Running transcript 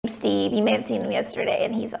Steve. You may have seen him yesterday,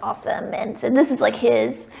 and he's awesome. And so this is like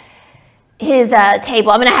his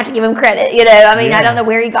table. I'm gonna have to give him credit. I mean, I don't know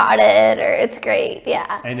where he got it, or it's great.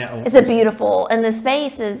 Yeah, and it's a beautiful, and the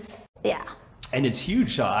space is And it's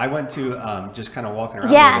huge. So I went to just kind of walking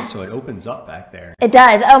around with it, so it opens up back there. It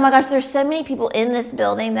does. Oh my gosh, there's so many people in this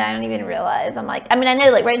building that I don't even realize. I'm like, I mean, I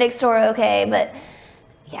know like right next door, okay, but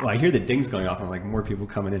yeah. Well, I hear the dings going off. I'm like, more people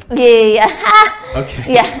coming in. Yeah.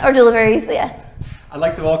 Okay. Yeah, or deliveries, yeah. I'd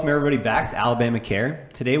like to welcome everybody back to Alabama Care.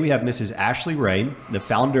 Today we have Mrs. Ashley Ray, the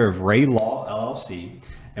founder of Ray Law LLC,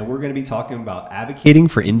 and we're going to be talking about advocating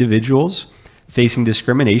for individuals facing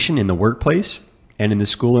discrimination in the workplace and in the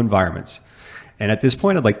school environments. And at this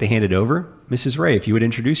point, I'd like to hand it over. Mrs. Ray, if you would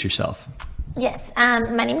introduce yourself. Yes,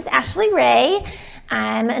 my name is Ashley Ray.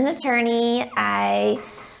 I'm an attorney.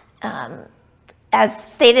 As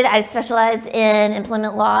stated, I specialize in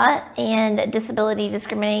employment law and disability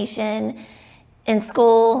discrimination in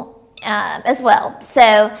school as well.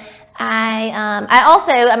 So I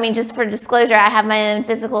also, I mean, just for disclosure, I have my own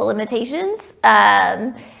physical limitations.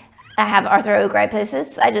 I have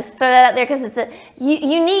arthrogryposis. I just throw that out there because it's a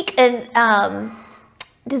unique and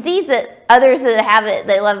disease that others that have it,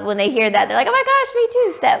 they love when they hear that. They're like, oh my gosh, me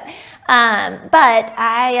too. So, but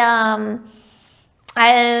I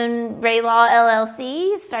own Ray Law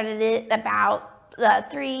LLC. Started it about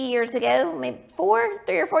 3 years ago, maybe 3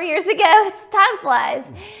 or 4 years ago. Time flies.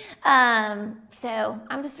 So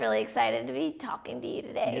I'm just really excited to be talking to you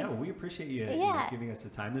today. Yeah, we appreciate you giving us the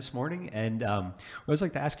time this morning. And I always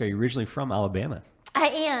like to ask, are you originally from Alabama? I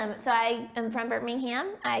am. So I am from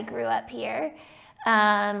Birmingham. I grew up here.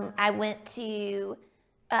 I went to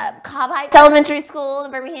Cobb Heights Elementary School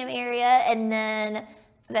in the Birmingham area, and then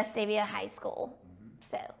Vestavia High School.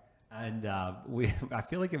 So. And I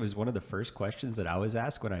feel like it was one of the first questions that I was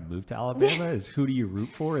asked when I moved to Alabama is who do you root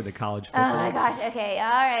for in the college football? Oh my gosh, okay, all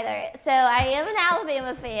right. So I am an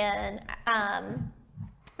Alabama fan.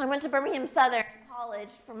 I went to Birmingham Southern College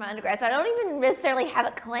for my undergrad, so I don't even necessarily have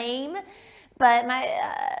a claim, but my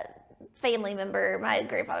family member, my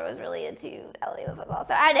grandfather was really into Alabama football.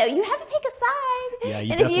 So I know you have to take a side. Yeah,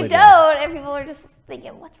 you and if you do. don't, and people are just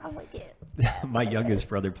thinking, what's wrong with you? My youngest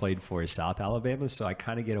brother played for South Alabama, so I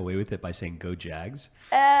kind of get away with it by saying go Jags.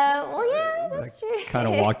 Well, yeah, that's true. Kind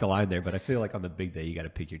of walk the line there, but I feel like on the big day, you got to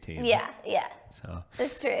pick your team. Yeah. So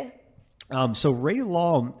that's true. So Ray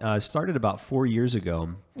Law started about 4 years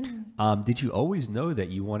ago. Mm-hmm. Did you always know that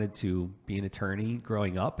you wanted to be an attorney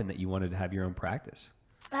growing up and that you wanted to have your own practice?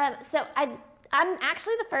 So I'm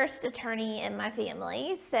actually the first attorney in my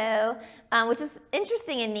family, so which is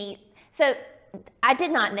interesting and neat. So I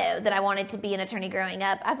did not know that I wanted to be an attorney growing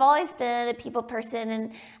up. I've always been a people person,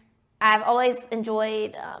 and I've always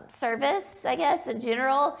enjoyed service, I guess, in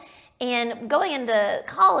general. And going into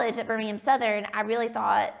college at Birmingham Southern, I really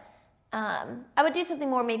thought I would do something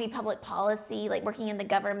more maybe public policy, like working in the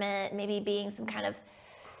government, maybe being some kind of,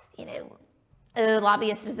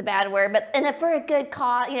 lobbyist is a bad word, but for a good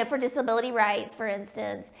cause, for disability rights, for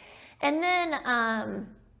instance. And then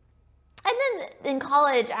in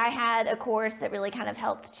college, I had a course that really kind of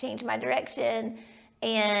helped change my direction,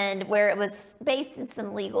 and where it was based in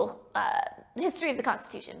some legal history of the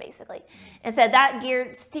Constitution, basically. And so that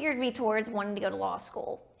steered me towards wanting to go to law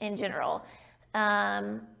school in general.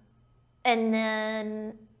 And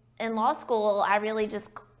then in law school, I really just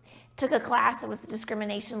took a class that was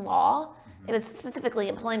discrimination law. It was specifically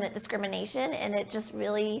employment discrimination, and it just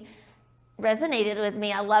really resonated with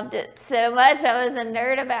me. I loved it so much. I was a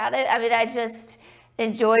nerd about it. I mean, I just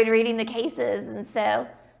enjoyed reading the cases. And so,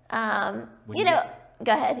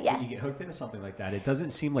 go ahead. Yeah. When you get hooked into something like that, it doesn't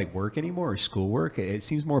seem like work anymore or schoolwork. It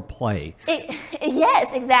seems more play. Yes,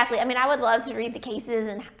 exactly. I mean, I would love to read the cases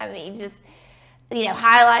and, just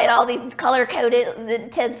highlight all these color coded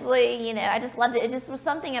intensely. I just loved it. It just was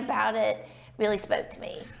something about it really spoke to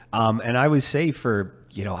me. And I would say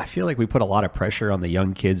I feel like we put a lot of pressure on the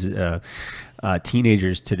young kids,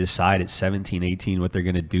 teenagers to decide at 17, 18 what they're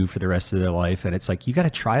going to do for the rest of their life. And it's like, you got to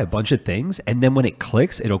try a bunch of things. And then when it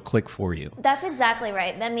clicks, it'll click for you. That's exactly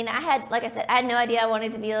right. I mean, like I said, I had no idea I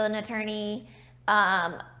wanted to be an attorney.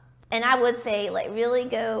 And I would say, really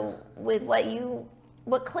go with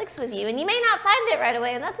what clicks with you. And you may not find it right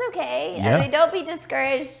away, and that's okay. Yeah. I mean, don't be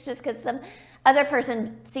discouraged just because some other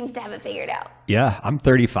person seems to have it figured out. Yeah, I'm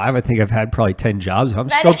 35. I think I've had probably 10 jobs. I'm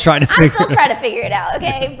still trying to figure it out,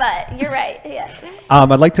 okay? But you're right, yeah.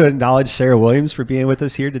 I'd like to acknowledge Sarah Williams for being with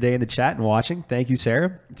us here today in the chat and watching. Thank you,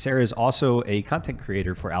 Sarah. Sarah is also a content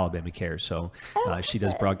creator for Alabama Care, so she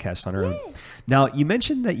does broadcasts on her own. Now, you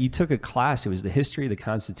mentioned that you took a class. It was the history of the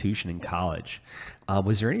Constitution in college.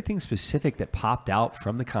 Was there anything specific that popped out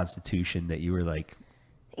from the Constitution that you were like,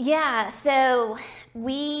 Yeah, so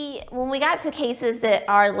when we got to cases that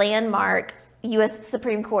are landmark U.S.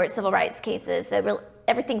 Supreme Court civil rights cases, so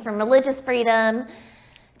everything from religious freedom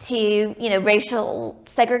to racial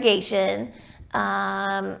segregation,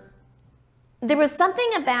 there was something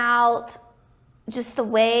about just the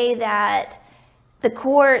way that the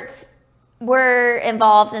courts were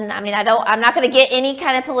involved. And I mean, I'm not going to get any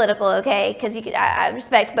kind of political, okay? Because I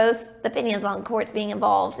respect both opinions on courts being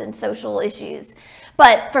involved in social issues.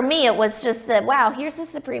 But for me, it was just that, wow, here's the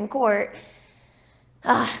Supreme Court.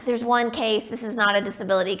 There's one case, this is not a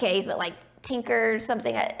disability case, but like Tinker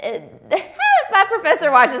something. My professor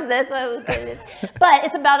watches this, oh goodness. But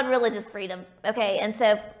it's about a religious freedom, okay? And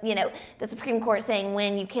so, the Supreme Court saying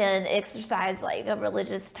when you can exercise like a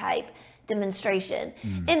religious type demonstration.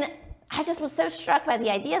 And I just was so struck by the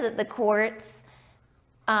idea that the courts,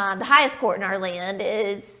 the highest court in our land,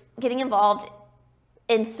 is getting involved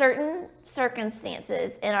in certain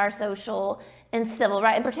circumstances in our social and civil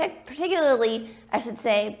rights, and particularly, I should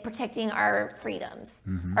say, protecting our freedoms,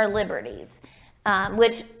 our liberties,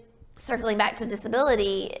 which, circling back to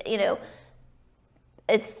disability, it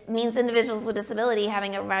means individuals with disability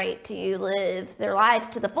having a right to live their life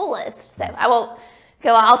to the fullest. So I won't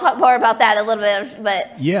go on. I'll talk more about that a little bit,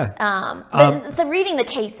 but yeah. So reading the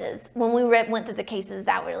cases, when we went through the cases,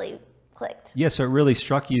 that really clicked. Yeah, so it really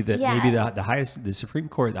struck you that maybe the Supreme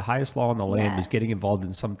Court, the highest law in the land, was getting involved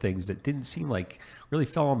in some things that didn't seem like really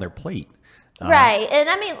fell on their plate. Right, and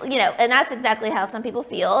I mean, and that's exactly how some people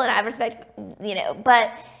feel, and I respect,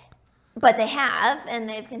 but they have, and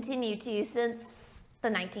they've continued to since the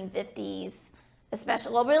 1950s,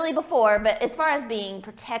 especially, well, really before, but as far as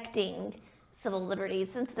protecting civil liberties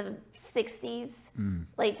since the 60s,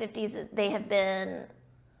 late 50s, they have been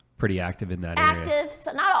pretty active in that area.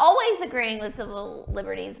 So not always agreeing with civil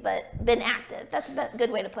liberties, but been active. That's a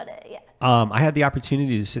good way to put it, yeah. I had the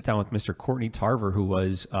opportunity to sit down with Mr. Courtney Tarver, who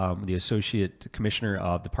was the Associate Commissioner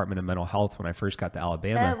of Department of Mental Health when I first got to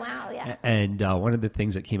Alabama. Oh, wow, yeah. And one of the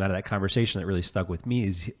things that came out of that conversation that really stuck with me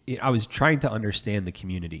is I was trying to understand the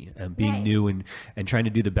community and being new and trying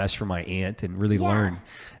to do the best for my aunt and really learn.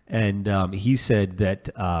 And he said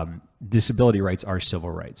that disability rights are civil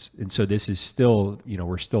rights. And so this is still,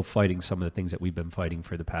 we're still fighting some of the things that we've been fighting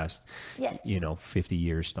for the past, 50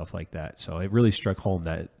 years, stuff like that. So it really struck home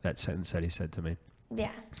that sentence that he said to me. Yeah.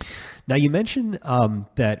 Now you mentioned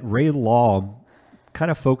that Ray Law kind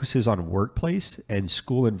of focuses on workplace and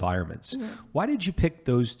school environments. Why did you pick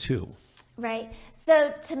those two? Right.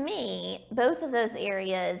 So to me, both of those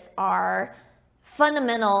areas are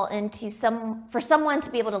fundamental for someone to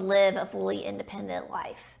be able to live a fully independent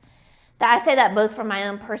life. I say that both from my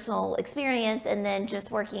own personal experience and then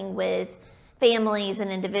just working with families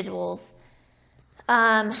and individuals.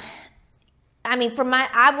 I'll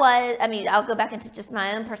go back into just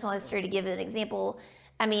my own personal history to give an example.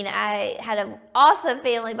 I had an awesome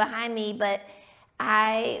family behind me, but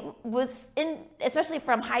I was especially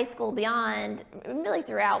from high school beyond, really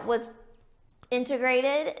throughout, was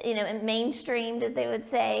integrated, and mainstreamed, as they would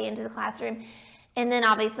say, into the classroom. And then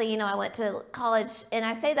obviously, I went to college, and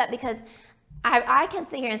I say that because I can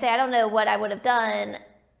sit here and say, I don't know what I would have done,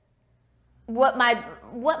 what my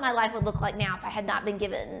life would look like now if I had not been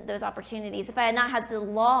given those opportunities, if I had not had the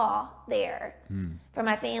law there for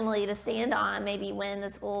my family to stand on, maybe when the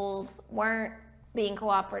schools weren't being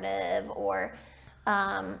cooperative, or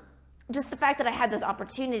just the fact that I had those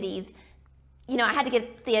opportunities. I had to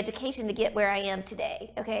get the education to get where I am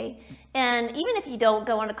today, okay? And even if you don't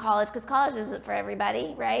go on to college, because college isn't for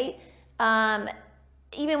everybody, right?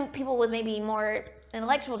 Even people with maybe more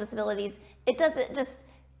intellectual disabilities, it doesn't just,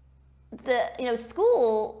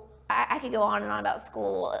 school, I could go on and on about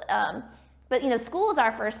school, but, school is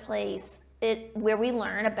our first place where we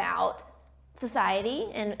learn about society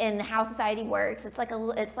and how society works. It's like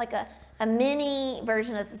a mini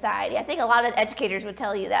version of society. I think a lot of educators would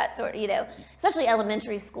tell you that especially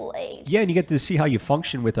elementary school age. Yeah, and you get to see how you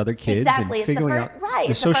function with other kids and figuring out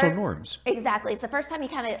the social norms. Exactly. It's the first time you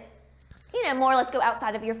kind of, more or less go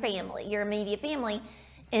outside of your family, your immediate family,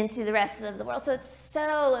 into the rest of the world. So it's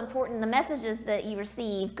so important, the messages that you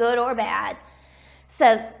receive, good or bad.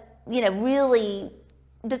 So, really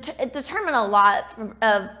determine a lot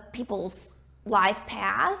of people's life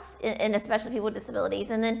path, and especially people with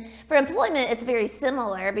disabilities. And then for employment, it's very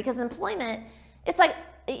similar, because employment, it's like,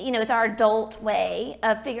 it's our adult way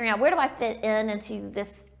of figuring out, where do I fit into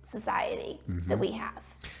this society that we have.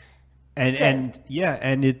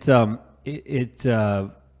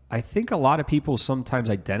 I think a lot of people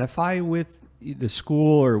sometimes identify with the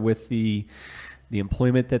school or with the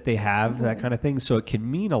employment that they have, that kind of thing. So it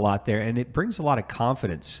can mean a lot there, and it brings a lot of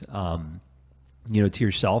confidence to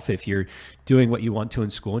yourself if you're doing what you want to in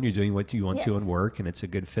school and you're doing what you want to in work, and it's a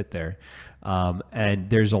good fit there. And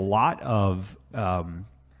there's a lot of,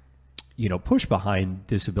 push behind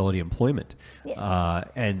disability employment. Yes.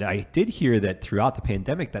 And I did hear that throughout the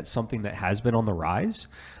pandemic, that's something that has been on the rise.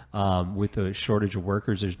 With the shortage of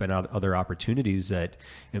workers, there's been other opportunities that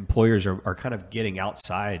employers are kind of getting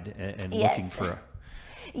outside and looking for.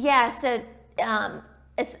 Yeah. So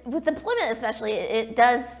with employment especially, it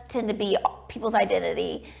does tend to be people's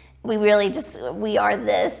identity. We are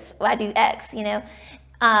this, I do X,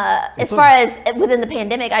 As far as within the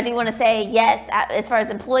pandemic, I do want to say, yes, as far as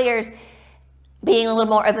employers being a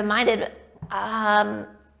little more open-minded,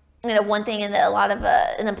 one thing in a lot of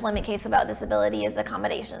an employment case about disability is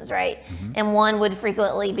accommodations, right? Mm-hmm. And one would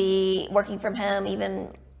frequently be working from home, even,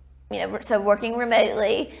 so working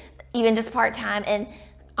remotely, even just part-time. And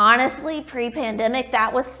honestly, pre-pandemic,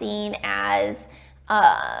 that was seen as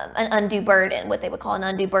an undue burden, what they would call an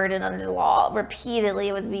undue burden under the law. Repeatedly,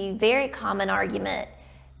 it was a very common argument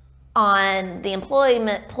on the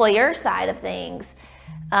employer side of things.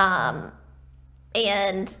 And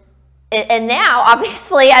now,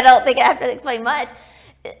 obviously, I don't think I have to explain much.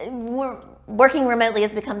 Working remotely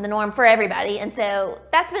has become the norm for everybody. And so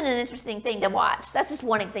that's been an interesting thing to watch. That's just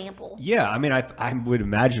one example. Yeah. I mean, I would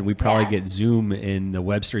imagine we probably get Zoom in the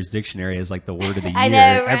Webster's dictionary as like the word of the year. I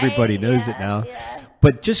know, right? Everybody knows it now. Yeah.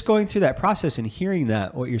 But just going through that process and hearing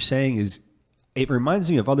that, what you're saying is, it reminds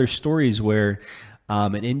me of other stories where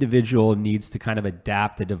an individual needs to kind of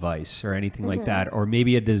adapt a device or anything like that, or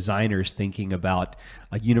maybe a designer's thinking about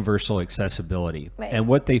a universal accessibility. Right. And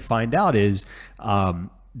what they find out is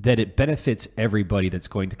that it benefits everybody that's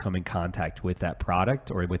going to come in contact with that product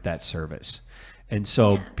or with that service. And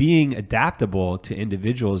so being adaptable to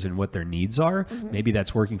individuals and what their needs are, maybe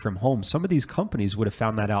that's working from home. Some of these companies would have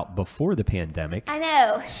found that out before the pandemic. I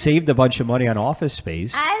know. Saved a bunch of money on office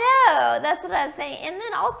space. I know. That's what I'm saying. And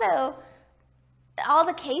then also, all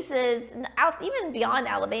the cases, even beyond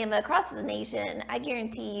Alabama, across the nation, I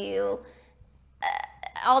guarantee you,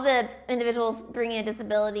 all the individuals bringing a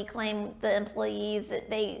disability claim, the employees, that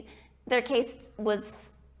their case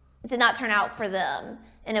did not turn out for them.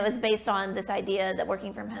 And it was based on this idea that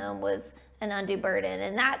working from home was an undue burden.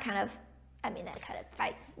 And that kind of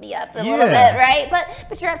fices me up a little bit, right?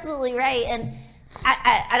 But you're absolutely right. And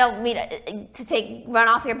I don't mean to run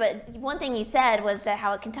off here, but one thing you said was that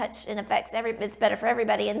how it can touch and affects it's better for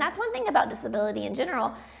everybody. And that's one thing about disability in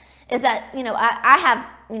general, is that, I have,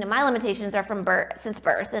 my limitations are from since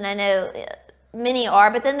birth, and I know many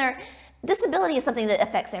are, but then disability is something that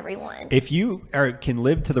affects everyone. If you can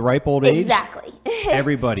live to the ripe old age, exactly.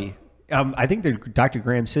 Everybody. I think Dr.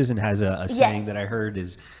 Graham Sisson has a saying that I heard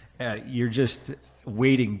is, you're just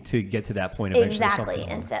waiting to get to that point eventually. Exactly,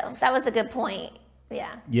 and so that was a good point.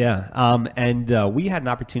 Yeah. Yeah. And we had an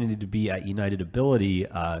opportunity to be at United Ability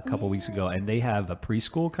a couple weeks ago, and they have a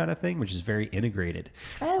preschool kind of thing, which is very integrated.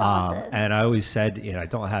 Oh, awesome. And I always said, I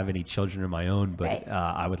don't have any children of my own, but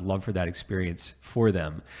I would love for that experience for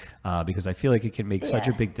them because I feel like it can make such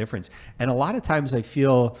a big difference. And a lot of times I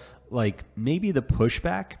feel like maybe the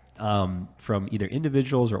pushback from either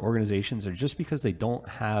individuals or organizations are just because they don't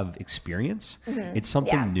have experience. It's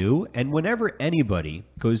something new. And whenever anybody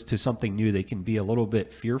goes to something new, they can be a little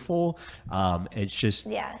bit fearful. It's just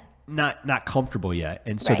not comfortable yet.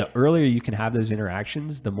 And so the earlier you can have those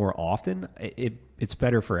interactions, the more often it's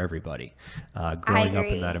better for everybody growing up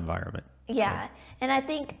in that environment. Yeah. So. And I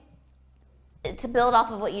think to build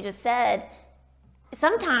off of what you just said,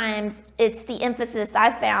 sometimes it's the emphasis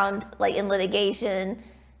I've found, like in litigation,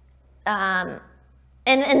 and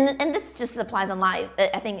this just applies on life,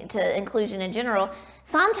 I think, to inclusion in general.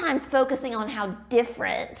 Sometimes focusing on how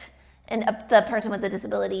different the person with a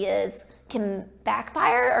disability is can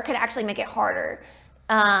backfire or can actually make it harder.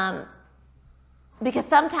 Because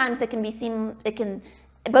sometimes it can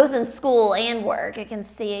both in school and work, it can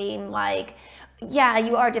seem like, yeah,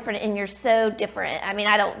 you are different and you're so different. I mean,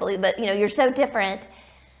 I don't believe, but you're so different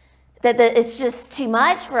that it's just too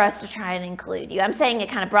much for us to try and include you. I'm saying it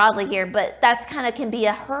kind of broadly here, but that's kind of can be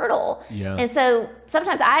a hurdle. Yeah. And so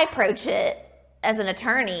sometimes I approach it as an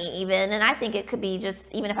attorney even, and I think it could be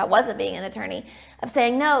just, even if I wasn't being an attorney, of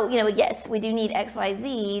saying, no, yes, we do need X, Y,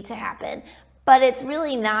 Z to happen, but it's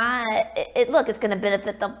really not, look, it's gonna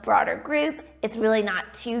benefit the broader group. It's really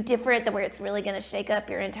not too different that where it's really gonna shake up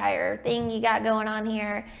your entire thing you got going on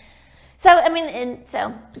here. So, I mean, and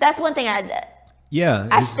so that's one thing I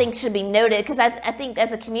think should be noted, because I think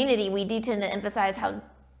as a community, we do tend to emphasize how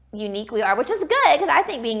unique we are, which is good, because I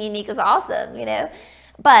think being unique is awesome,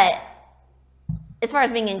 But as far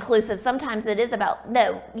as being inclusive, sometimes it is about,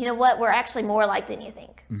 no, you know what, we're actually more alike than you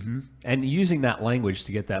think. And using that language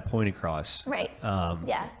to get that point across. Right.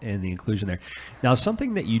 Yeah. And the inclusion there. Now,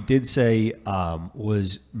 something that you did say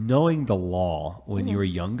was knowing the law when you were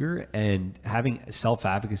younger and having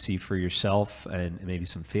self-advocacy for yourself and maybe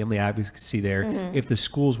some family advocacy there if the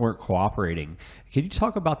schools weren't cooperating. Can you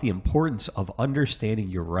talk about the importance of understanding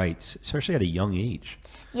your rights, especially at a young age?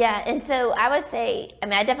 Yeah, and so I would say, I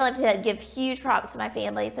mean, I definitely have to give huge props to my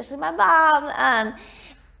family, especially my mom.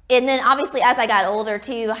 And then obviously as I got older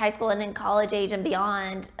too, high school and then college age and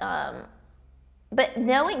beyond, but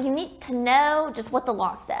knowing, you need to know just what the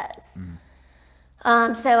law says.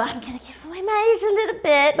 So I'm going to give away my age a little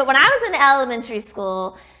bit, but when I was in elementary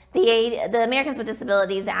school, the Americans with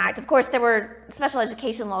Disabilities Act, of course, there were special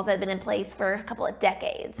education laws that had been in place for a couple of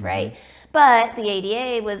decades, right? But the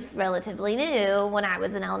ADA was relatively new when I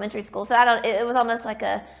was in elementary school. So it was almost like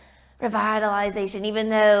a revitalization, even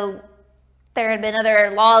though there had been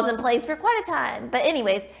other laws in place for quite a time. But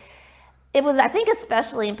anyways, it was, I think,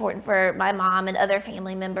 especially important for my mom and other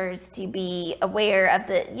family members to be aware of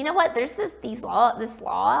you know what, there's this law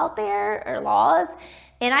out there, or laws,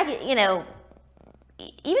 and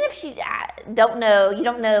even if you don't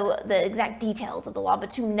know the exact details of the law, but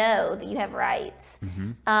to know that you have rights.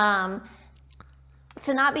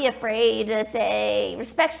 To not be afraid to say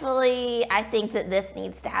respectfully, I think that this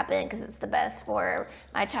needs to happen because it's the best for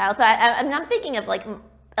my child. So I'm thinking of like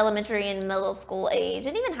elementary and middle school age,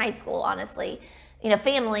 and even high school, honestly.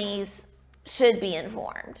 Families should be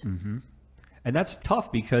informed. And that's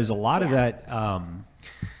tough because a lot of that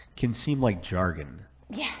can seem like jargon.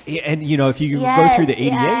 Yes. And if you go through the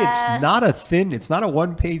ADA, it's not a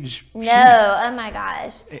one-page sheet. No, oh my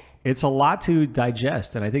gosh. It's a lot to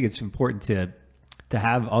digest, and I think it's important to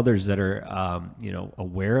have others that are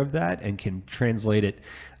aware of that and can translate it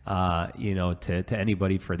to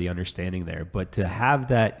anybody for the understanding there. But to have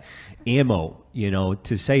that ammo,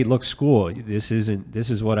 to say, look, school, this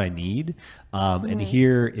is what I need, and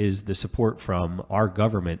here is the support from our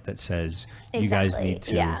government that says you guys need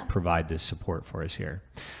to provide this support for us here.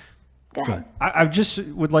 Go ahead. I just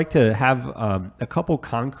would like to have a couple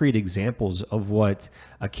concrete examples of what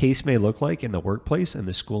a case may look like in the workplace and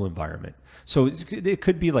the school environment. So it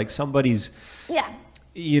could be like somebody's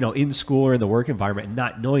in school or in the work environment and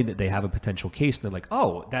not knowing that they have a potential case. And they're like,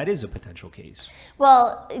 oh, that is a potential case.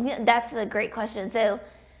 Well, that's a great question. So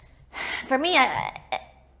for me,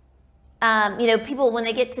 people, when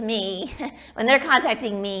they get to me, when they're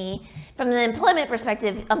contacting me, from the employment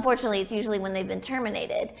perspective, unfortunately, it's usually when they've been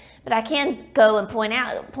terminated. But I can go and point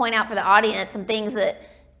out for the audience some things that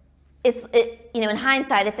in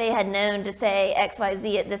hindsight, if they had known to say X, Y,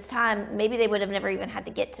 Z at this time, maybe they would have never even had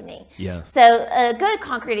to get to me. Yeah. So a good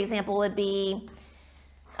concrete example would be,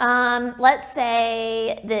 let's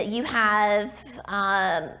say that you have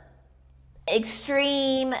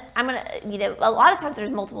extreme, a lot of times there's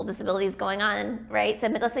multiple disabilities going on, right? So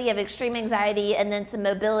let's say you have extreme anxiety and then some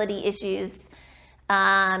mobility issues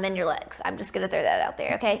in your legs. I'm just going to throw that out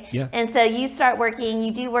there, okay? Yeah. And so you start working,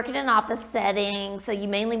 you do work in an office setting, so you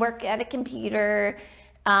mainly work at a computer,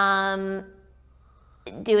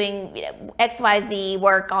 doing XYZ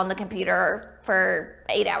work on the computer for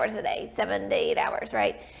 8 hours a day, 7 to 8 hours,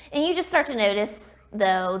 right? And you just start to notice,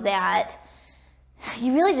 though, that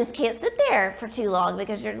you really just can't sit there for too long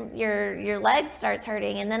because your legs starts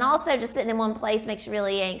hurting, and then also just sitting in one place makes you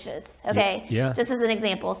really anxious, okay? Yeah. Just as an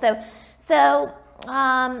example. So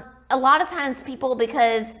a lot of times people,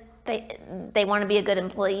 because they want to be a good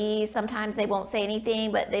employee, sometimes they won't say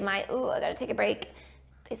anything, but they might, I got to take a break.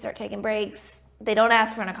 They start taking breaks. They don't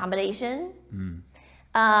ask for an accommodation.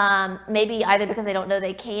 Maybe either because they don't know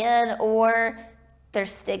they can, or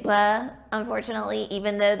there's stigma, unfortunately,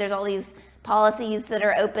 even though there's all these policies that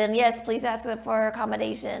are open. Yes, please ask for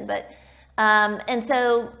accommodation. But, and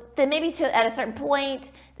so then maybe at a certain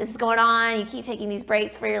point, this is going on, you keep taking these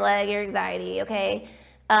breaks for your leg, your anxiety, okay?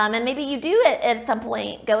 And maybe you do at some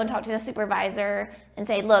point go and talk to a supervisor and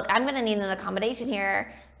say, look, I'm going to need an accommodation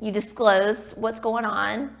here. You disclose what's going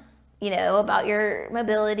on, about your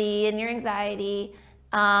mobility and your anxiety.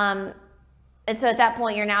 And so at that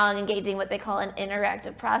point, you're now engaging what they call an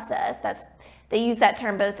interactive process. They use that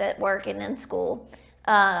term both at work and in school.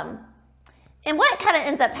 And what kind of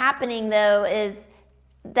ends up happening, though, is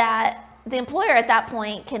that the employer at that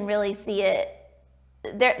point can really see it,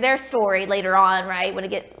 their story later on, right, when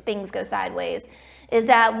things go sideways, is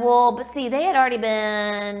that, but see, they had already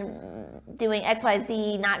been doing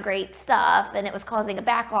XYZ not great stuff, and it was causing a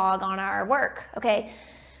backlog on our work, okay?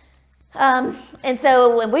 And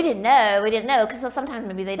so when we didn't know, because sometimes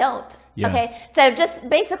maybe they don't. Yeah. Okay, so just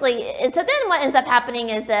basically, and so then what ends up happening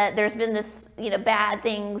is that there's been this, bad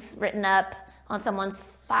things written up on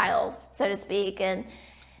someone's file, so to speak, and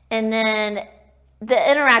then the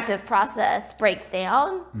interactive process breaks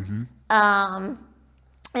down, and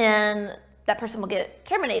that person will get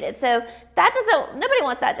terminated. So nobody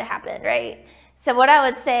wants that to happen, right? So what I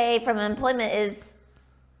would say from employment is,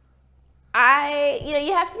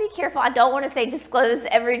 you have to be careful. I don't want to say disclose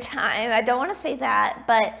every time. I don't want to say that,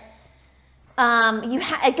 but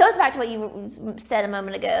it goes back to what you said a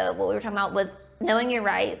moment ago, what we were talking about with knowing your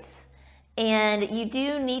rights. And you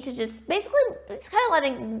do need to just basically kind of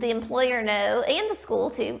letting the employer know, and the school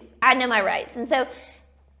too, I know my rights. And so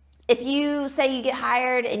if you say you get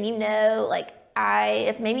hired and you know, like,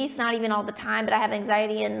 maybe it's not even all the time, but I have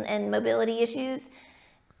anxiety and mobility issues.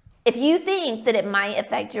 If you think that it might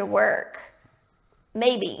affect your work,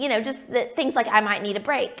 maybe, just that things like I might need a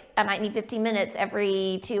break. I might need 15 minutes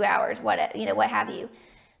every 2 hours, what have you.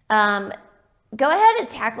 Go ahead and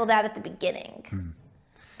tackle that at the beginning.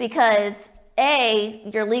 Because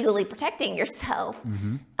you're legally protecting yourself.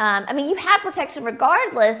 I mean, you have protection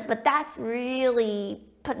regardless, but that's really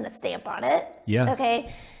putting a stamp on it. Yeah.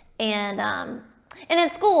 Okay. And in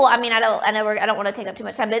school, I mean, I don't want to take up too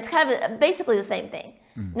much time, but it's kind of basically the same thing.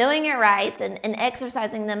 Knowing your rights and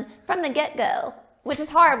exercising them from the get-go, which is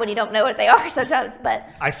hard when you don't know what they are sometimes. But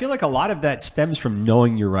I feel like a lot of that stems from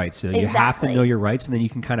knowing your rights. So you have to know your rights, and then you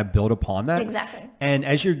can kind of build upon that. Exactly. And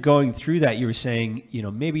as you're going through that, you were saying,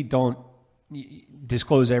 maybe don't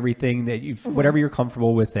disclose everything that whatever you're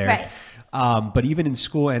comfortable with there. Right. But even in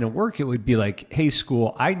school and at work, it would be like, hey,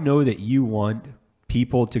 school, I know that you want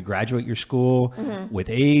people to graduate your school with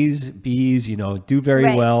A's, B's, do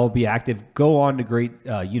very well, be active, go on to great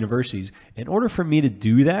universities. In order for me to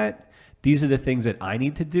do that, these are the things that I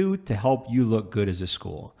need to do to help you look good as a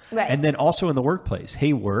school. Right. And then also in the workplace,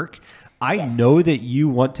 hey, work, I know that you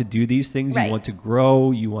want to do these things. You want to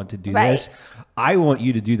grow. You want to do this. I want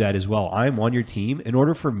you to do that as well. I'm on your team. In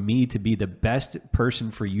order for me to be the best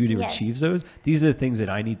person for you to achieve those, these are the things that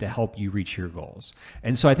I need to help you reach your goals.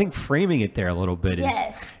 And so I think framing it there a little bit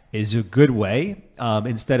is a good way,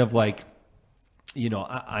 instead of like,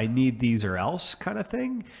 I need these or else kind of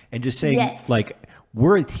thing. And just saying like,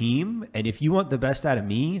 we're a team, and if you want the best out of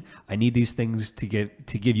me, I need these things to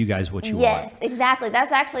give you guys what you want. Yes, exactly.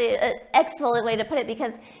 That's actually an excellent way to put it,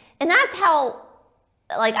 and that's how,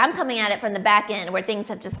 like, I'm coming at it from the back end where things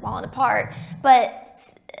have just fallen apart. But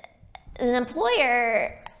an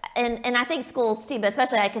employer, and I think schools too, but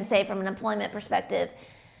especially I can say from an employment perspective,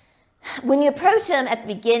 when you approach them at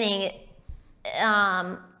the beginning,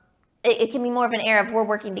 it can be more of an air of we're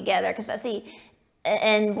working together, because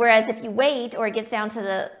and whereas if you wait, or it gets down to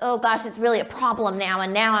the, oh gosh, it's really a problem now,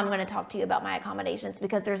 and now I'm going to talk to you about my accommodations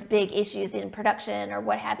because there's big issues in production or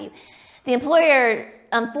what have you. The employer,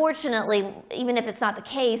 unfortunately, even if it's not the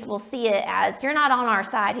case, will see it as, you're not on our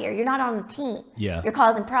side here. You're not on the team. Yeah. You're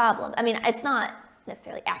causing problems. I mean, it's not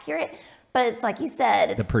necessarily accurate, but it's like you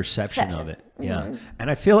said, it's the perception of it. Yeah. And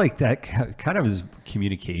I feel like that kind of is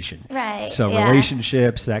communication. Right. So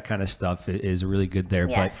relationships, that kind of stuff is really good there.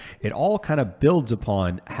 Yeah. But it all kind of builds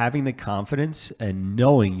upon having the confidence and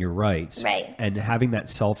knowing your rights. Right. And having that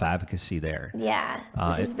self-advocacy there. Yeah.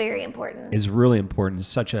 Which is very important. Is really important at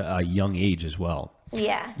such a young age as well.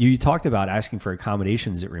 Yeah. You talked about asking for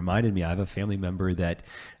accommodations. It reminded me, I have a family member that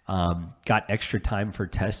got extra time for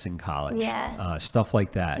tests in college. Yeah. Stuff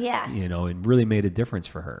like that. Yeah. It really made a difference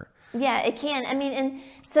for her. Yeah, it can. I mean, and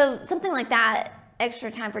so something like that, extra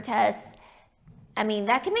time for tests, I mean,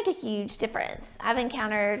 that can make a huge difference. I've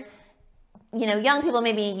encountered, young people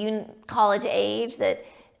maybe college age that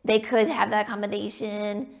they could have that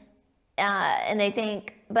accommodation, and they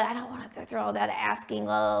think, but I don't want to go through all that asking,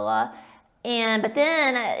 la, la, la. But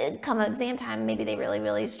then come exam time, maybe they really,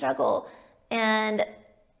 really struggle. And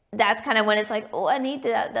that's kind of when it's like, oh, I need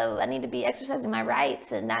that though. I need to be exercising my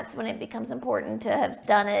rights. And that's when it becomes important to have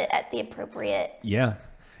done it at the appropriate. Yeah.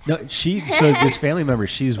 No, so this family member,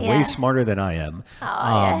 she's way smarter than I am.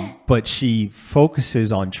 But she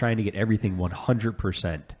focuses on trying to get everything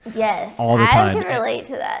 100%. Yes. All the time. I can relate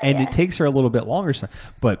to that. And it takes her a little bit longer.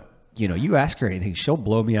 But you ask her anything, she'll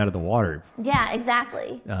blow me out of the water. Yeah,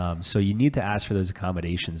 exactly. So you need to ask for those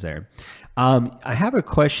accommodations there. I have a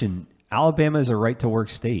question. Alabama is a right to work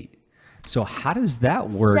state. So how does that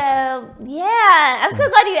work? So, yeah, I'm so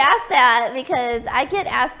glad you asked that, because I get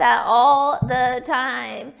asked that all the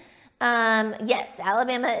time. Yes,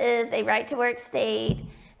 Alabama is a right to work state,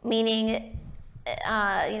 meaning,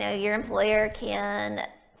 your employer can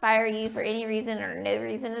fire you for any reason or no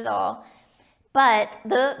reason at all. But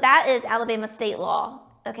that is Alabama state law,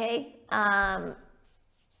 okay?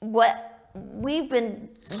 What we've been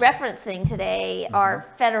referencing today are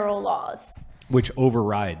federal laws. Which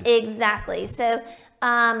override. Exactly. So,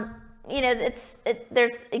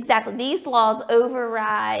 there's exactly these laws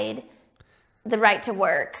override the right to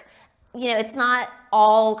work. It's not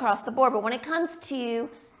all across the board, but when it comes to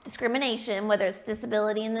discrimination, whether it's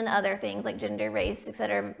disability and then other things like gender, race,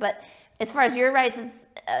 etc. But as far as your rights as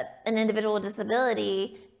an individual with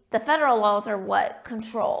disability, the federal laws are what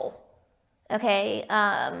control. Okay,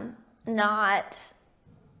 not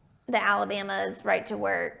the Alabama's right to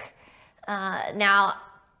work. Now,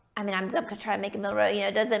 I'm going to try to make a middle road.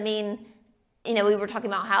 It doesn't mean, we were talking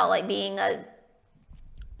about how being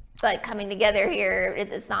coming together here,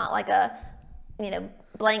 it's not like a,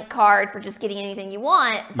 blank card for just getting anything you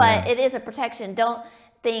want, but it is a protection. Don't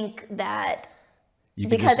think that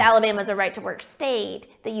because Alabama's a right to work state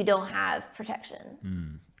that you don't have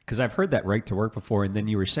protection. Because I've heard that right to work before. And then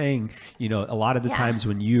you were saying, a lot of the times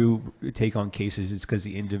when you take on cases, it's because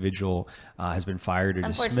the individual has been fired or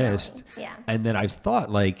dismissed. Yeah. And then I've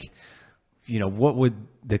thought what would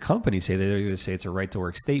the company say? They're going to say it's a right to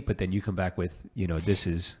work state, but then you come back with, this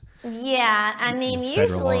is. Yeah.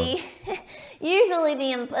 Usually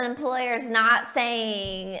the employer's not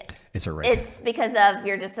saying it's a right. It's because of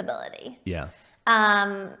your disability. Yeah.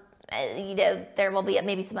 There will be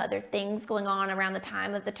maybe some other things going on around the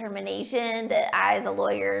time of the termination that I, as a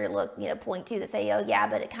lawyer, point to that say, oh yeah,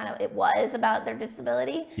 but it was about their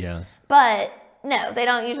disability. Yeah. But no, they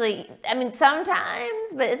don't usually.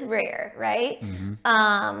 Sometimes, but it's rare, right?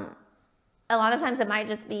 Mm-hmm. A lot of times it might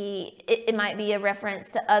just be, it might be a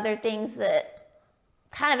reference to other things that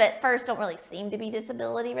kind of at first don't really seem to be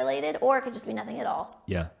disability related, or it could just be nothing at all.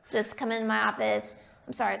 Yeah. Just come in my office.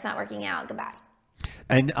 I'm sorry, it's not working out. Goodbye.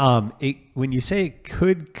 And when you say it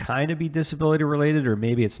could kind of be disability related, or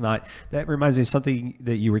maybe it's not, that reminds me of something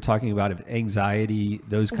that you were talking about of anxiety,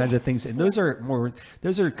 those kinds of things. And those are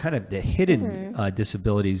kind of the hidden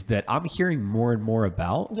disabilities that I'm hearing more and more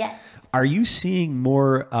about. Yes. Are you seeing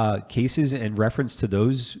more cases in reference to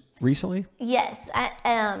those recently? Yes.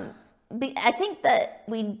 I think that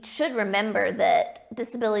we should remember that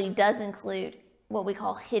disability does include what we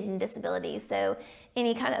call hidden disabilities. So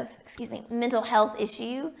any kind of, mental health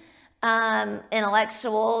issue,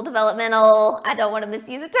 intellectual, developmental, I don't want to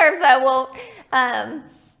misuse a term, so I won't,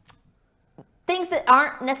 things that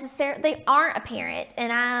aren't they aren't apparent.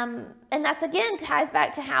 And that's again ties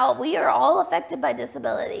back to how we are all affected by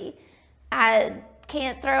disability. I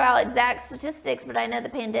can't throw out exact statistics, but I know the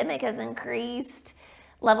pandemic has increased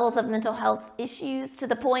levels of mental health issues to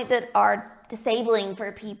the point that are disabling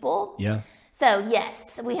for people. Yeah. So yes,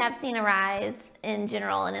 we have seen a rise in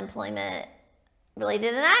general in employment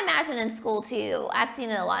related, and I imagine in school too. I've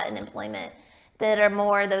seen it a lot in employment that are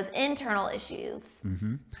more those internal issues.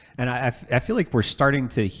 Mm-hmm. And I feel like we're starting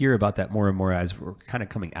to hear about that more and more as we're kind of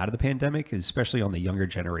coming out of the pandemic, especially on the younger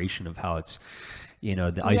generation of how it's,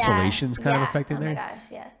 the isolation's kind of affecting there. Oh my gosh,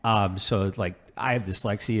 yeah. So I have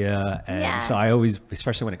dyslexia, and so I always,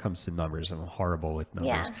 especially when it comes to numbers, I'm horrible with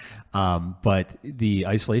numbers. Yeah. But the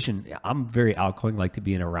isolation, I'm very outgoing, like to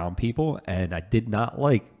being around people, and I did not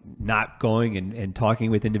like not going and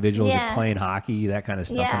talking with individuals and playing hockey, that kind of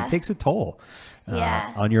stuff. And it takes a toll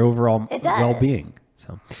on your overall well-being.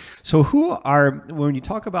 So when you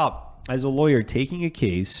talk about, as a lawyer, taking a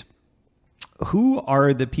case, who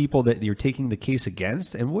are the people that you're taking the case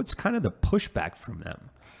against, and what's kind of the pushback from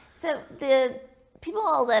them? So the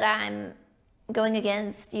people that I'm going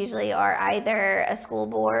against usually are either a school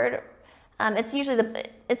board. It's usually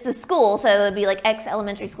it's the school, so it would be like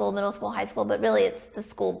elementary school, middle school, high school, but really it's the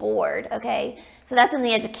school board. Okay, so that's in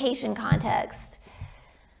the education context.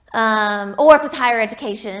 Or if it's higher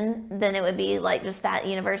education, then it would be like just that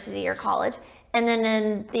university or college. And then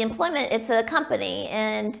in the employment, it's a company,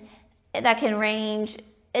 and that can range.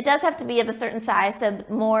 It does have to be of a certain size, so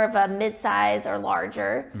more of a mid-size or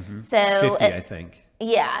larger. Mm-hmm. So 50, I think.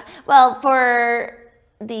 Yeah. Well, for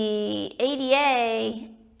the ADA,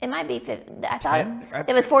 it might be 50. I thought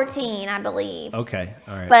it was 14, I believe. Okay.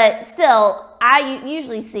 All right. But still, I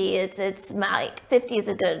usually see it's like 50 is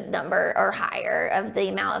a good number or higher of the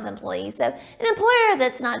amount of employees. So an employer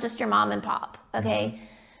that's not just your mom and pop. Okay.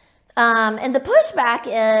 Mm-hmm. And the pushback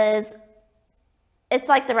is, it's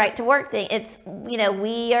like the right to work thing. It's,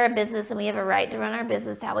 we are a business and we have a right to run our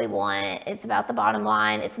business how we want. It's about the bottom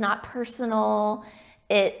line. It's not personal.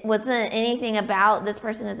 It wasn't anything about this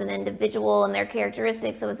person as an individual and their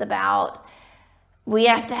characteristics. It was about, we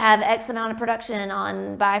have to have X amount of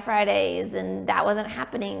production by Fridays, and that wasn't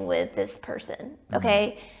happening with this person.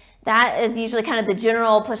 Okay. Mm-hmm. That is usually kind of the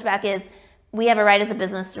general pushback is, we have a right as a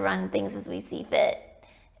business to run things as we see fit.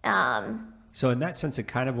 So in that sense, it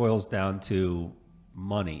kind of boils down to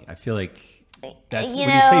money. I feel like That's you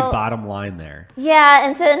when you say know, bottom line there. yeah,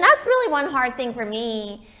 and that's really one hard thing for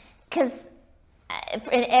me, because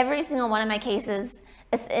in every single one of my cases,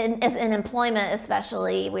 as in employment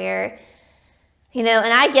especially, where and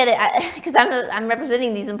I get it because I'm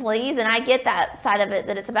representing these employees, and I get that side of it,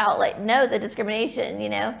 that it's about like no, the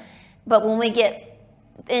discrimination, but when we get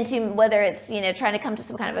into whether it's trying to come to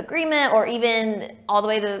some kind of agreement or even all the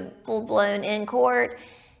way to full blown in court,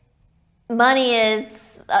 money is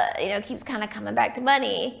keeps kind of coming back to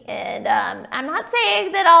money. And I'm not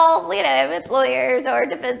saying that all employers or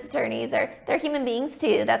defense attorneys they're human beings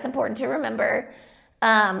too. That's important to remember.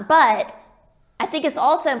 But I think it's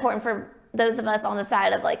also important for those of us on the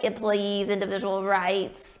side of like employees, individual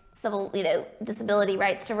rights, civil disability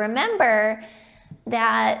rights, to remember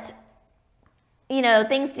that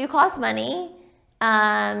things do cost money,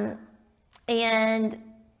 and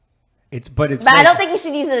But I don't think you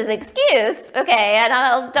should use it as an excuse. Okay, and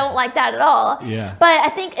I don't like that at all. Yeah. But I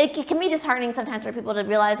think it can be disheartening sometimes for people to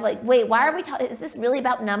realize, like, wait, why are we talking? Is this really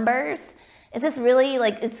about numbers? Is this really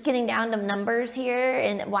like it's getting down to numbers here?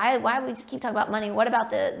 And why do we just keep talking about money? What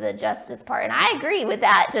about the justice part? And I agree with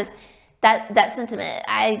that. Just that sentiment.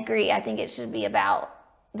 I agree. I think it should be about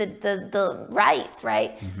the rights,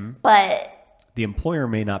 right? Mm-hmm. But the employer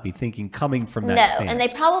may not be thinking coming from that stance. And they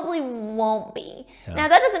probably won't be. Yeah. Now,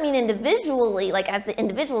 that doesn't mean individually, like as the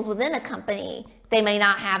individuals within a company, they may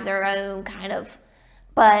not have their own kind of,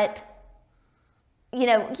 but,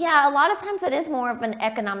 yeah, a lot of times it is more of an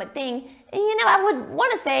economic thing. And, I would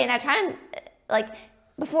want to say, and I try and, like,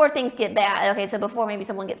 before things get bad, okay, so before maybe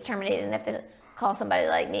someone gets terminated and they have to call somebody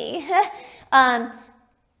like me, that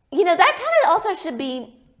kind of also should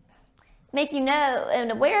be make and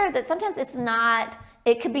aware that sometimes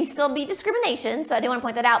it could still be discrimination. So I do want to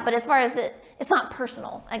point that out. But as far as it's not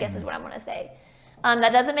personal, I guess is what I want to say.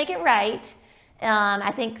 That doesn't make it right.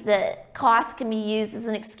 I think that cost can be used as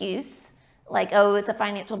an excuse, like, oh, it's a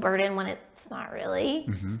financial burden, when it's not really.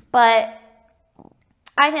 Mm-hmm. But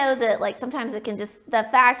I know that like sometimes it can the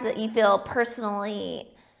fact that you feel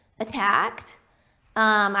personally attacked.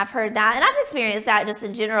 I've heard that, and I've experienced that just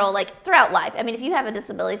in general, like throughout life. I mean, if you have a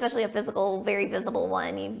disability, especially a physical, very visible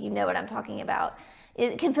one, you know what I'm talking about.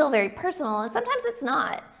 It can feel very personal, and sometimes it's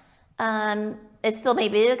not. It's still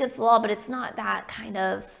maybe against the law, but it's not that kind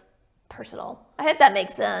of personal. I hope that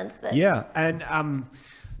makes sense. But yeah, and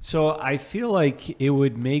so I feel like it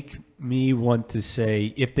would make me want to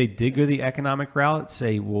say, if they did go the economic route,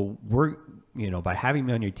 say, well, we're by having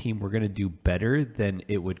me on your team, we're going to do better than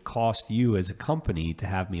it would cost you as a company to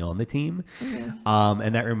have me on the team. Mm-hmm.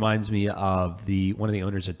 And that reminds me of one of the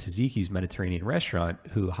owners of Taziki's Mediterranean restaurant,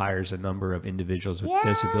 who hires a number of individuals with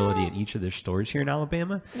disability in each of their stores here in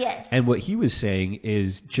Alabama. Yes. And what he was saying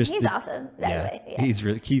is just he's awesome. By the way. Yeah. He's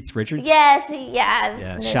really Keith Richards. Yes.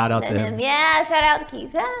 Shout out to him. Yeah. Shout out to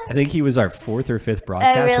Keith. I think he was our 4th or 5th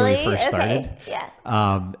broadcast when we first started. Yeah.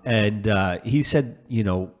 And he said,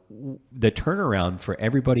 the turnaround for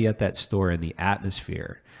everybody at that store and the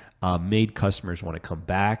atmosphere made customers want to come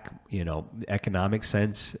back, economic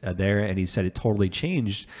sense there. And he said it totally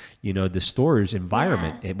changed, the store's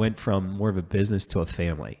environment. Yeah. It went from more of a business to a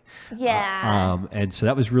family. Yeah. And so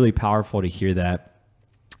that was really powerful to hear that.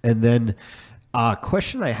 And then a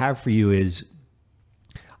question I have for you is,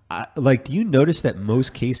 do you notice that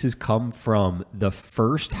most cases come from the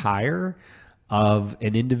first hire of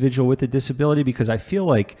an individual with a disability? Because I feel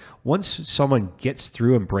like once someone gets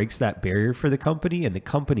through and breaks that barrier for the company, and the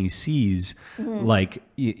company sees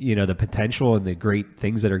the potential and the great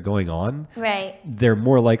things that are going on, right, they're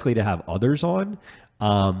more likely to have others on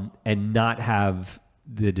and not have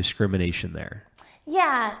the discrimination there.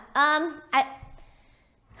 Yeah. I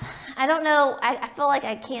don't know. I feel like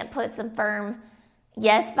I can't put some firm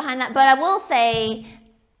yes behind that, but I will say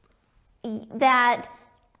that,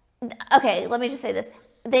 okay, let me just say this.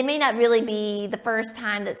 They may not really be the first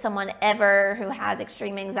time that someone ever who has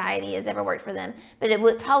extreme anxiety has ever worked for them, but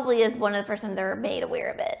it probably is one of the first times they're made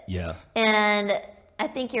aware of it. Yeah. And I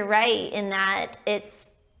think you're right in that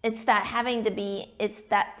it's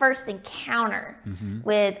that first encounter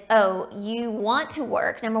with, oh, you want to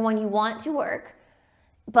work. Number one, you want to work,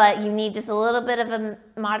 but you need just a little bit of a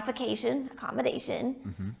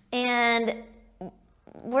accommodation. And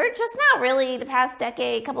we're just now really the past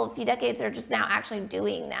few decades are just now actually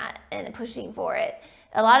doing that and pushing for it.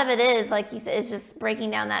 A lot of it is, like you said, is just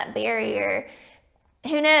breaking down that barrier.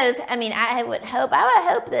 Who knows? I mean, I would hope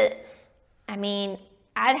that,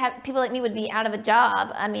 I'd have people like me would be out of a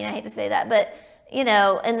job. I mean, I hate to say that, but in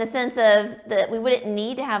the sense of that we wouldn't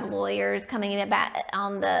need to have lawyers coming in back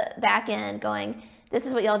on the back end going, this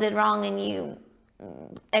is what y'all did wrong and you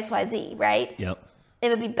XYZ, right? Yep. it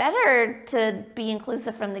would be better to be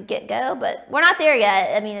inclusive from the get-go, but we're not there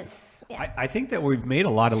yet. I mean, it's, yeah. I think that we've made a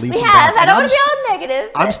lot of leaps We and have. bounds. I And don't want to be all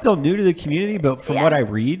negative. I'm but- still new to the community, but from Yeah. what I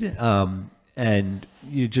read, and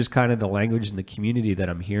you just kind of the language in the community that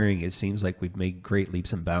I'm hearing, it seems like we've made great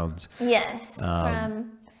leaps and bounds. Yes.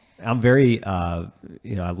 From I'm very, I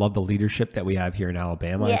love the leadership that we have here in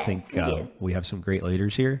Alabama. Yes, I think we do. we have some great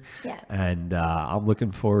leaders here. Yeah. And I'm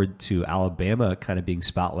looking forward to Alabama kind of being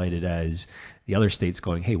spotlighted as the other states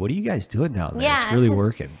going, hey, what are you guys doing down there? It's really 'cause-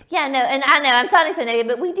 working. Yeah, no, and I know I'm sounding so negative,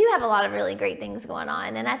 but we do have a lot of really great things going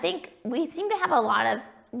on, and I think we seem to have a lot of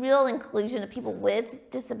real inclusion of people with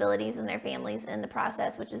disabilities and their families in the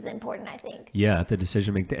process, which is important, I think. Yeah, the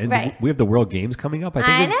decision making. And Right. we have the World Games coming up. I I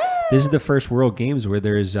think know. this is the first World Games where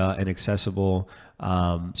there's an accessible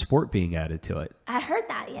sport being added to it. I heard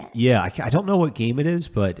that yet. Yeah, I don't know what game it is,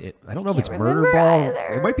 but I don't know if it's can't murder remember ball.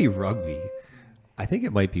 either. It might be rugby. I think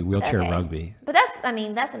it might be wheelchair Okay. rugby. But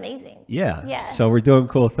that's amazing. Yeah. Yeah. So we're doing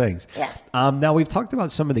cool things. Yeah. Now we've talked about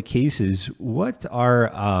some of the cases. What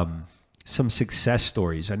are some success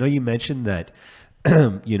stories? I know you mentioned that,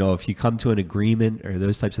 if you come to an agreement or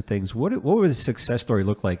those types of things, what would a success story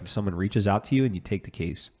look like if someone reaches out to you and you take the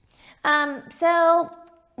case?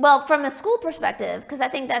 Well, from a school perspective, because I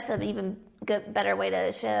think that's an even better way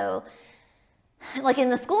to show, like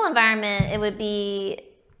in the school environment, it would be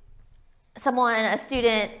a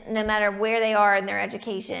student, no matter where they are in their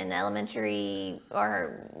education, elementary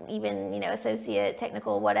or even, associate,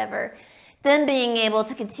 technical, whatever, them being able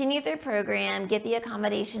to continue their program, get the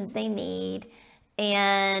accommodations they need,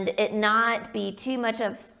 and it not be too much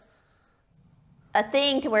of a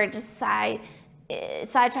thing to where it just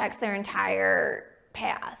sidetracks their entire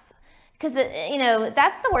path. Because,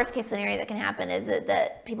 that's the worst case scenario that can happen, is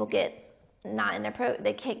that people get not in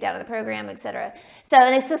they kicked out of the program, etc. So,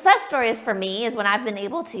 and a success story is for me is when I've been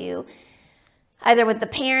able to, either with the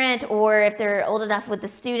parent or if they're old enough with the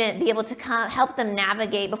student, be able to help them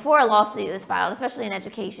navigate before a lawsuit is filed, especially in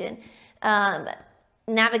education,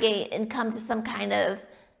 navigate and come to some kind of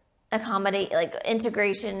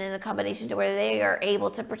integration and accommodation to where they are able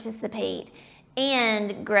to participate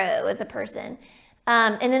and grow as a person.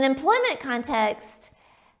 In an employment context,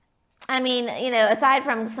 I mean, aside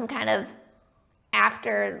from some kind of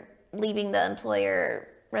after leaving the employer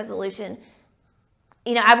resolution,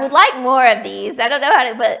 I would like more of these. I don't know how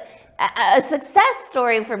to, but a success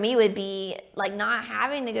story for me would be like not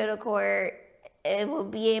having to go to court. It will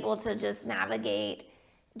be able to just navigate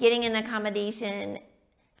getting an accommodation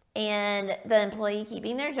and the employee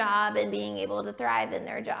keeping their job and being able to thrive in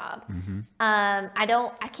their job. Mm-hmm. I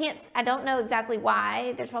don't know exactly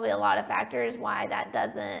why. There's probably a lot of factors why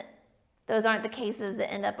those aren't the cases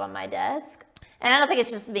that end up on my desk. And I don't think it's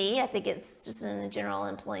just me. I think it's just in a general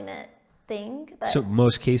employment thing. But So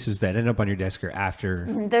most cases that end up on your desk are after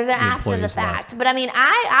they're the after employee the is left. fact. But I mean,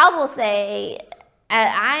 I will say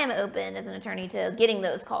I am open as an attorney to getting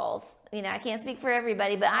those calls. I can't speak for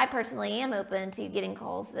everybody, but I personally am open to getting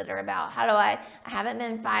calls that are about I haven't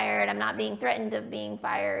been fired. I'm not being threatened of being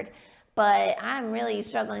fired, but I'm really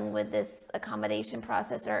struggling with this accommodation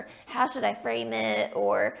process, or how should I frame it,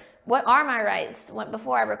 or what are my rights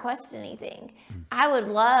before I request anything. I would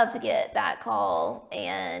love to get that call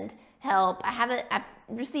and help. I've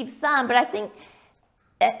received some, but I think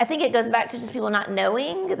it goes back to just people not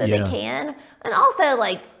knowing that they can, and also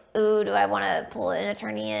ooh, do I want to pull an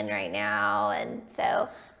attorney in right now? And so,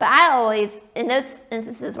 but I always, in those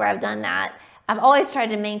instances where I've done that, I've always tried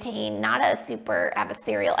to maintain not a super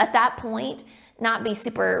adversarial, at that point, not be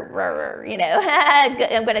super,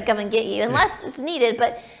 I'm going to come and get you unless it's needed.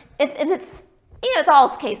 But if it's, it's all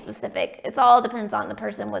case specific. It's all depends on the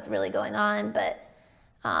person, what's really going on. But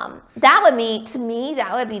that would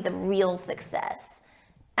be the real success.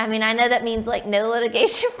 I mean, I know that means no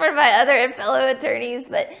litigation for my other fellow attorneys,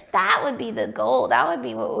 but that would be the goal. That would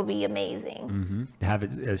be what would be amazing. Mm-hmm. Have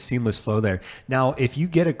it a seamless flow there. Now, if you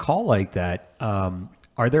get a call like that,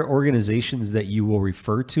 are there organizations that you will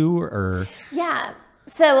refer to, or? Yeah.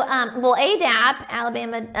 So, ADAP,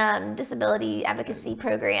 Alabama Disability Advocacy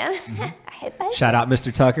Program. I hit my Shout out,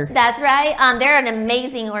 Mr. Tucker. That's right. They're an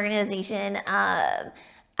amazing organization. I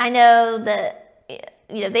know that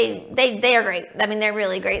they are great. I mean, they're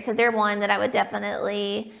really great. So they're one that I would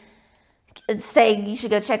definitely say you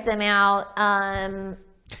should go check them out.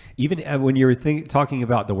 Even when you were talking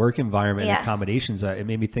about the work environment and Yeah. accommodations, it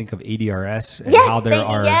made me think of ADRS and Yes, how there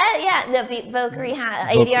are. Yeah. The Voc Rehab,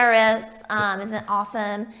 ADRS is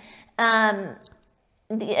awesome.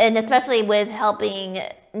 And especially with helping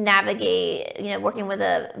navigate, working with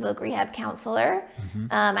a Voc Rehab counselor.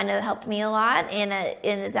 I know it helped me a lot and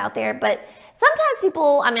is out there. But sometimes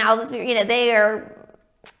people, I mean, I'll just be, they are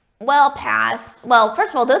well past, well,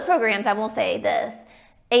 first of all, those programs, I will say this,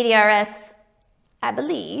 ADRS, I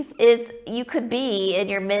believe, is you could be in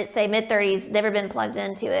your mid 30s, never been plugged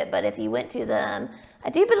into it, but if you went to them, I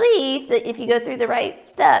do believe that if you go through the right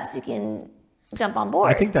steps, you can jump on board.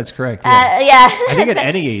 I think that's correct. Yeah. Yeah. I think at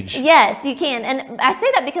any age. Yes, you can. And I say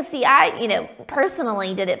that because, see, I,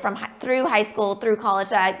 personally did it through high school, through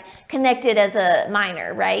college. I connected as a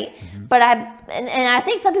minor, right? Mm-hmm. But and I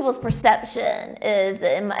think some people's perception is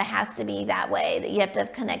that it has to be that way, that you have to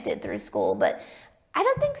have connected through school. But I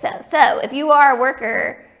don't think so. So if you are a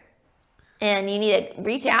worker and you need to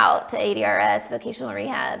reach out to ADRS, vocational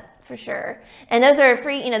rehab, for sure. And those are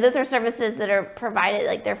free, those are services that are provided,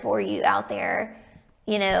 like they're for you out there,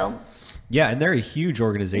 Yeah, and they're a huge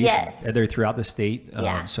organization. Yes. They're throughout the state.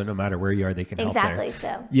 Yeah. So no matter where you are, they can help there. Exactly,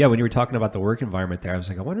 so. Yeah, when you were talking about the work environment there, I was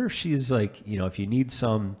like, I wonder if she's like, if you need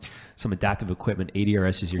some adaptive equipment,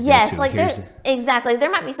 ADRS is your yes, go-to. like exactly.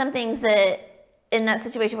 There might be some things that in that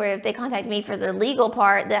situation where if they contact me for the legal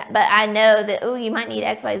part, but I know that, you might need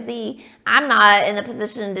XYZ, I'm not in the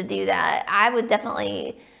position to do that. I would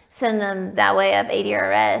definitely send them that way of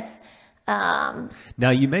ADRS. Now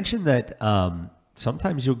you mentioned that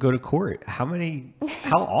sometimes you'll go to court. How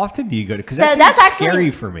often do you go to? Because that's actually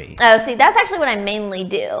scary for me. Oh, see, that's actually what I mainly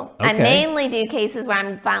do. Okay. I mainly do cases where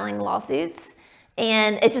I'm filing lawsuits.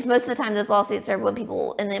 And it's just most of the time those lawsuits are when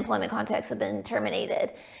people in the employment context have been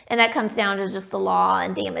terminated. And that comes down to just the law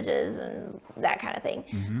and damages and that kind of thing.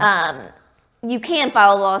 Mm-hmm. You can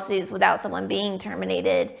file lawsuits without someone being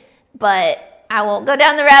terminated, but I won't go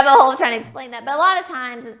down the rabbit hole trying to explain that. But a lot of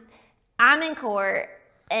times I'm in court,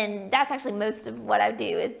 and that's actually most of what I do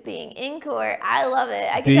is being in court. I love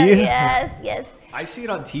it. I can tell you, yes. I see it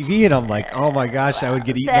on TV and I'm like, oh my gosh, I would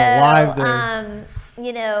get eaten alive there.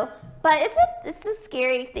 But it's a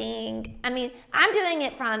scary thing. I mean, I'm doing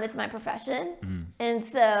it it's my profession. Mm. And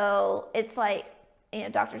so it's like,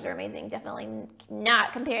 doctors are amazing. Definitely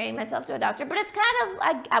not comparing myself to a doctor, but it's kind of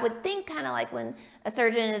like, I would think kind of like when a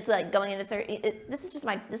surgeon is like going into surgery, this is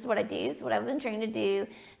what I do. This is what I've been trained to do.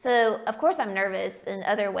 So of course I'm nervous in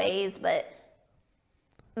other ways, but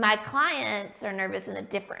my clients are nervous in a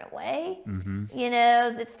different way. Mm-hmm.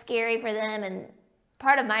 That's scary for them. And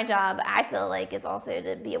part of my job, I feel like, is also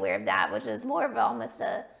to be aware of that, which is more of almost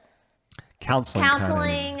a counseling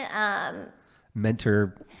kind of,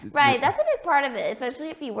 mentor. Right, that's a big part of it, especially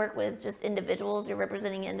if you work with just individuals, you're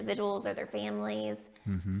representing individuals or their families.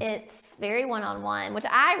 Mm-hmm. It's very one-on-one, which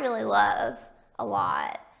I really love a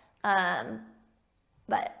lot.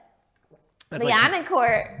 But yeah, I'm in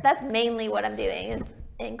court. That's mainly what I'm doing is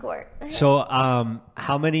in court. So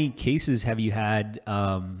how many cases have you had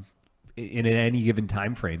in any given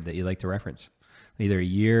time frame that you like to reference, either a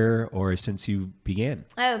year or since you began?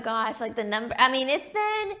 Oh gosh, like the number. I mean, it's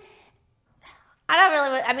been.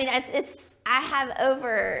 I have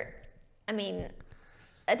over. I mean,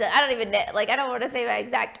 I don't even know. Like, I don't want to say my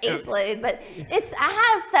exact caseload, but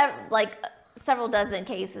I have several dozen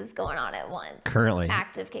cases going on at once. Currently,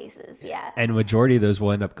 active cases, yeah. And majority of those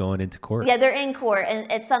will end up going into court. Yeah, they're in court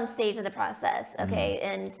and at some stage of the process. Okay,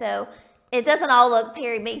 and so. It doesn't all look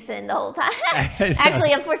Perry Mason the whole time.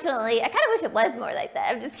 Actually, unfortunately, I kind of wish it was more like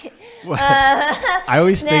that. I'm just kidding. I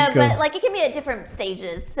always think but like it can be at different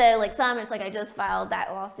stages. So like some, it's like I just filed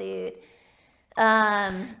that lawsuit.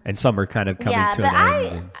 And some are kind of coming to an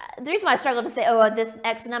end. The reason why I struggle to say, this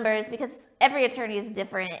X number is because every attorney is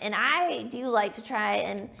different. And I do like to try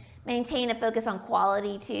and maintain a focus on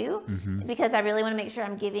quality too, because I really want to make sure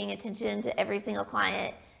I'm giving attention to every single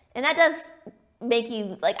client. And that does make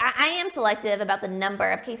you, like, I am selective about the number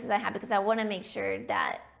of cases I have because I want to make sure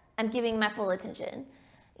that I'm giving my full attention,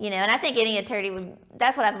 and I think any attorney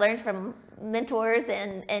that's what I've learned from mentors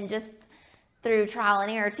and just through trial and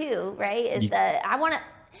error too, right? Is that I want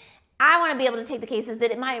to be able to take the cases that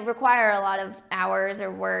it might require a lot of hours or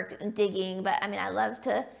work and digging, but I mean, I love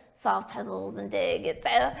to solve puzzles and dig. And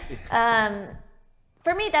so,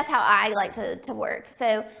 for me, that's how I like to work.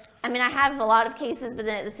 So, I mean, I have a lot of cases, but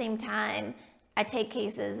then at the same time, I take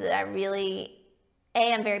cases that I really,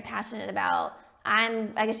 I'm very passionate about. I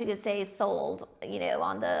guess you could say, sold,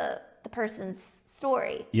 on the person's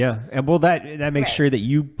story. Yeah, and well, that makes sure that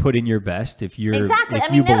you put in your best if you believe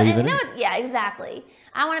in it. Yeah, exactly.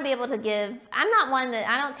 I want to be able to give. I'm not one that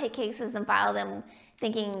I don't take cases and file them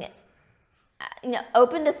thinking,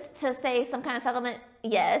 open to say some kind of settlement.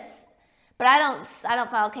 Yes, but I don't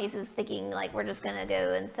file cases thinking like we're just gonna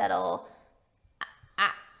go and settle.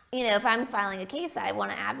 If I'm filing a case, I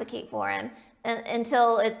want to advocate for him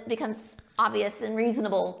until it becomes obvious and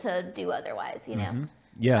reasonable to do otherwise,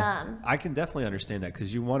 Yeah, I can definitely understand that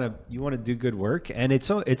because you want to do good work, and it's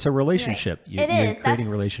a relationship. Right. You're creating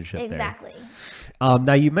a relationship exactly. there.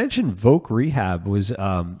 Now you mentioned Voc Rehab was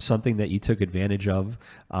something that you took advantage of.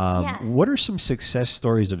 Yeah. What are some success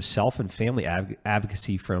stories of self and family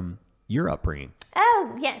advocacy from your upbringing?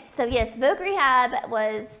 Oh, yes. So yes, Voc Rehab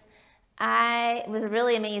was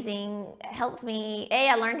really amazing. It helped me.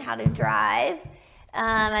 I learned how to drive.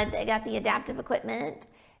 I got the adaptive equipment,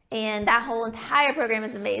 and that whole entire program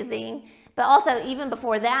is amazing. But also, even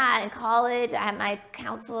before that, in college, I had my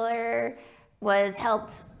counselor was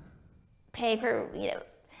helped pay for,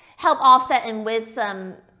 help offset and with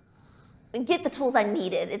some get the tools I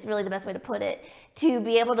needed. It's really the best way to put it, to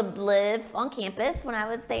be able to live on campus when I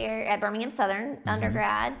was there at Birmingham Southern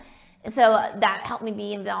undergrad. And so that helped me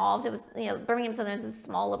be involved. It was, Birmingham Southern is a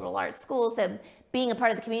small liberal arts school, so being a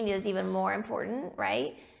part of the community is even more important,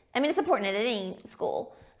 right? I mean, it's important at any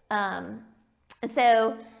school. And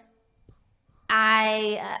so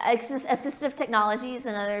assistive technology is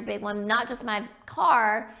another big one, not just my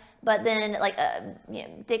car, but then like a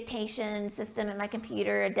dictation system in my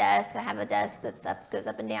computer, a desk. I have a desk goes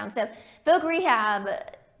up and down. So Voc Rehab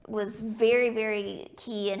was very, very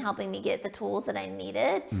key in helping me get the tools that I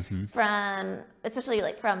needed especially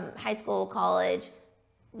like from high school, college,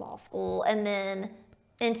 law school, and then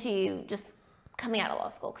into just coming out of law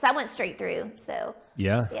school, because I went straight through. So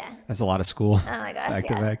yeah, that's a lot of school. Oh my gosh, back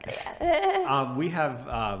to back. We have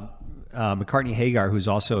McCartney Hagar, who's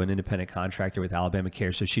also an independent contractor with Alabama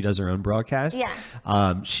Care, so she does her own broadcast.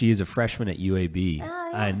 Yeah. She is a freshman at UAB, yeah.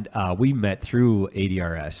 and we met through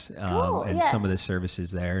ADRS Cool, and some of the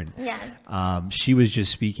services there. And Yeah. She was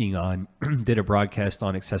just speaking on, did a broadcast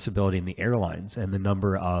on accessibility in the airlines and the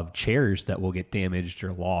number of chairs that will get damaged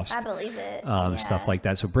or lost. I believe it. Stuff like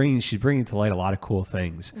that. So she's bringing to light a lot of cool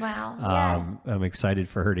things. Wow. Yeah. I'm excited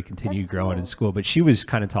for her to continue That's growing cool. in school. But she was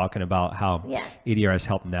kind of talking about how Yeah. ADRS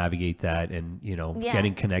helped navigate that, and Yeah.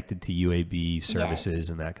 getting connected to UAB services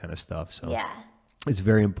and that kind of stuff. So Yeah. it's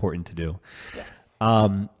very important to do. Yes.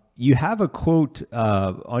 You have a quote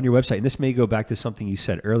on your website, and this may go back to something you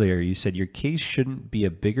said earlier. You said your case shouldn't be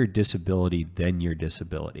a bigger disability than your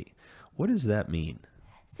disability. What does that mean?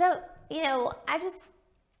 So, I just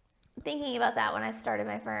thinking about that when I started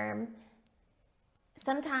my firm,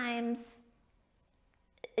 sometimes,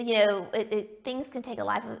 things can take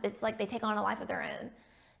it's like they take on a life of their own.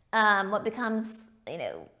 What becomes,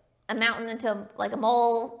 a mountain into like a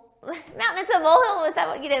mole, mountain into a molehill, is that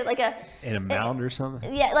what, In a mound or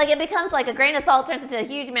something? Yeah, like it becomes like a grain of salt turns into a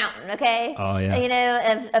huge mountain, okay? Oh,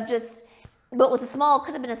 yeah. Of just, but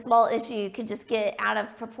could have been a small issue, could just get out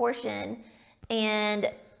of proportion. And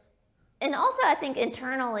also I think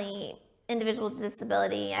internally, individuals with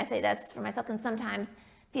disability, I say that's for myself, can sometimes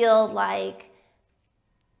feel like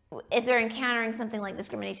if they're encountering something like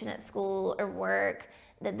discrimination at school or work,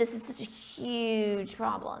 that this is such a huge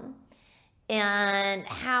problem. And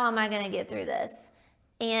how am I going to get through this?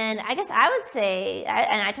 And I guess I would say,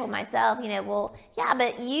 and I told myself, well, yeah,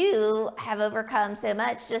 but you have overcome so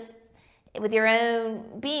much just with your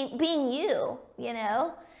own being you,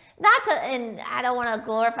 not to, and I don't want to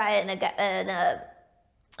glorify it in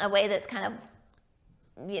a way that's kind of,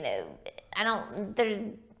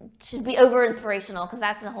 there should be over inspirational, because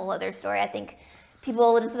that's a whole other story. I think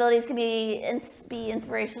people with disabilities can be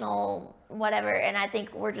inspirational, whatever, and I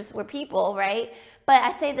think we're people, right? But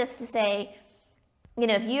I say this to say,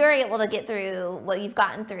 if you're able to get through what you've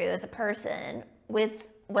gotten through as a person with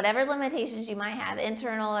whatever limitations you might have,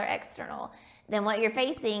 internal or external, then what you're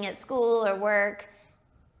facing at school or work,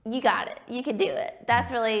 you got it. You can do it.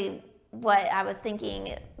 That's really what I was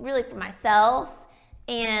thinking, really for myself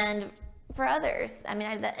and for others. I mean,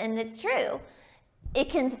 and it's true. It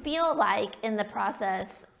can feel like in the process,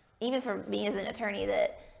 even for me as an attorney,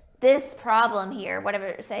 that this problem here,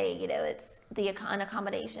 whatever, say, it's an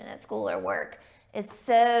accommodation at school or work, is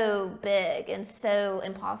so big and so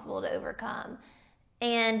impossible to overcome.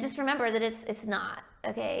 And just remember that it's not,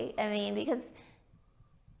 okay? I mean, because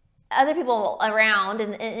other people around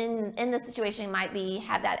in the situation might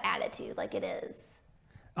have that attitude like it is.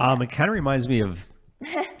 It kind of reminds me of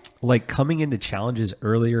like coming into challenges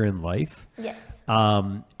earlier in life. Yes.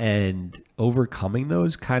 And overcoming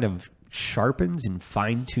those kind of sharpens and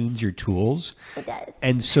fine tunes your tools. It does.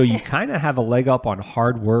 And so you kind of have a leg up on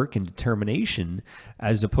hard work and determination,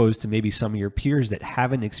 as opposed to maybe some of your peers that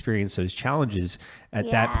haven't experienced those challenges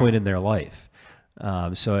at that point in their life.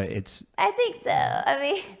 So it's... I think so. I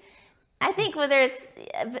mean, I think whether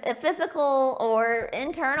it's physical or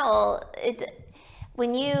internal,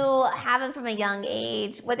 when you have them from a young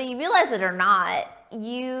age, whether you realize it or not,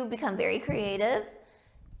 you become very creative.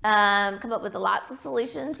 come up with lots of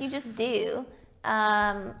solutions. You just do.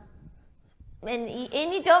 And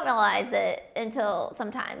you don't realize it until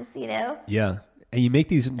sometimes, Yeah. And you make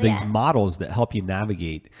these Yeah. models that help you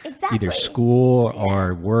navigate Exactly. either school Yeah.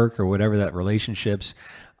 or work or whatever, that relationships.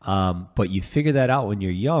 But you figure that out when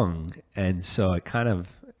you're young. And so it kind of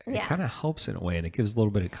Yeah. helps in a way, and it gives a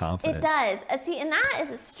little bit of confidence. It does. See, and that is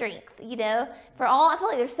a strength, for all, I feel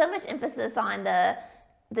like there's so much emphasis on the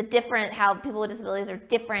different, how people with disabilities are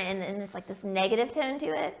different, and it's like this negative tone to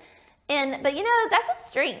it. But that's a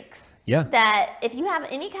strength. Yeah. That if you have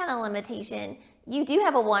any kind of limitation, you do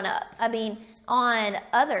have a one-up. I mean, on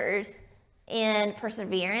others in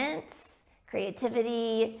perseverance,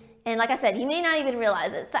 creativity, and like I said, you may not even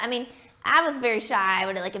realize it. So, I mean, I was very shy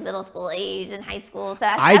when in middle school age and high school. So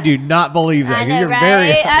I do not believe that. I know, You're right?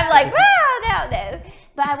 very. I'm like, no.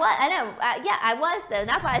 But I was though. And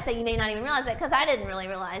that's why I say you may not even realize it, because I didn't really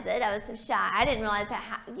realize it. I was so shy. I didn't realize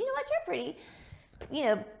that. You're pretty,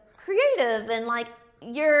 creative, and like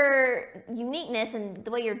your uniqueness and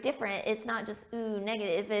the way you're different. It's not just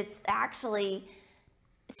negative. It's actually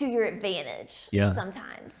to your advantage. Yeah.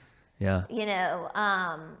 Sometimes. Yeah.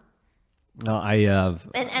 No,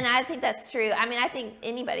 And I think that's true. I mean, I think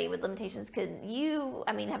anybody with limitations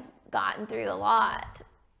have gotten through a lot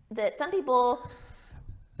that some people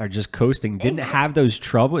are just coasting. Didn't have those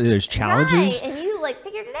those challenges. Right, and you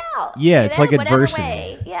figured it out. Yeah, it's like whatever adversity.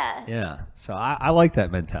 way. Yeah. Yeah. So I like that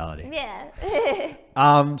mentality.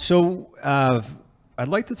 Yeah. So I'd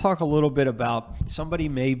like to talk a little bit about, somebody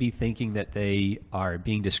may be thinking that they are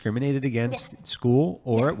being discriminated against at school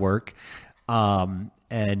or at work.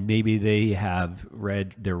 And maybe they have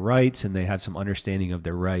read their rights and they have some understanding of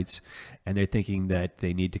their rights, and they're thinking that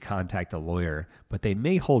they need to contact a lawyer, but they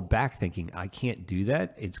may hold back thinking, I can't do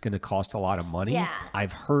that. It's going to cost a lot of money. Yeah.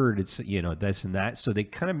 I've heard it's, this and that. So they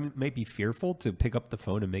kind of might be fearful to pick up the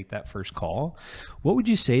phone and make that first call. What would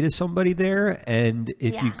you say to somebody there? And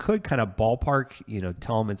if you could kind of ballpark,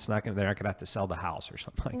 tell them they're not going to have to sell the house or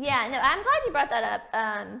something like that. Yeah, no, I'm glad you brought that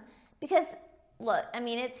up, because look, I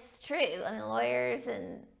mean, it's true. I mean, lawyers,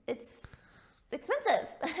 and it's expensive.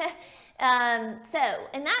 So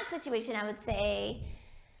in that situation, I would say,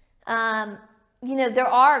 there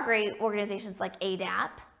are great organizations like ADAP,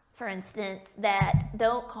 for instance, that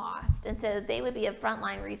don't cost, and so they would be a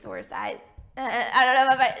frontline resource. I don't know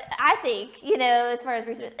if I think, as far as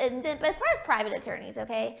resource, but as far as private attorneys,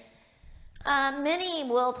 okay, many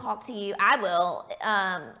will talk to you. I will.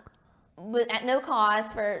 At no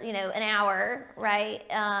cost for an hour, right?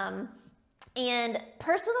 And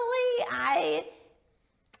personally, I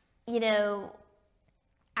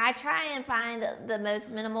try and find the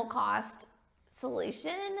most minimal cost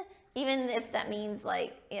solution, even if that means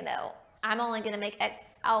I'm only going to make X.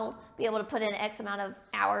 I'll be able to put in X amount of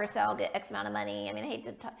hours, so I'll get X amount of money. I mean, I hate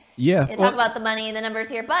to talk about the money and the numbers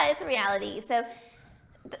here, but it's a reality. So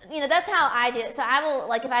that's how I do it. So I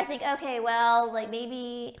will, if I think, okay, well,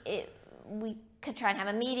 maybe we could try and have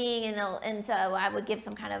a meeting, and so I would give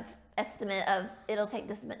some kind of estimate of it'll take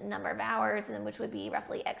this number of hours, and which would be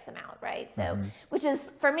roughly X amount, right? So, which is,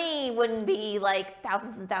 for me, wouldn't be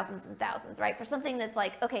thousands and thousands and thousands, right? For something that's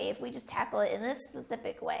okay, if we just tackle it in this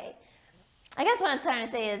specific way. I guess what I'm trying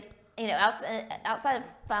to say is, outside of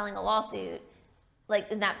filing a lawsuit,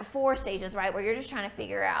 in that before stages, right, where you're just trying to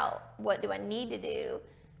figure out what do I need to do,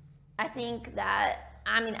 I think that,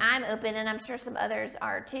 I'm open, and I'm sure some others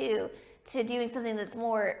are too, to doing something that's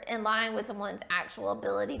more in line with someone's actual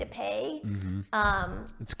ability to pay.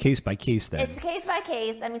 It's case by case then. It's case by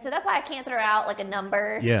case. So that's why I can't throw out a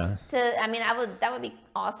number. Yeah. That would be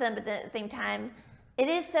awesome, but then at the same time, it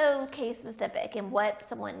is so case specific and what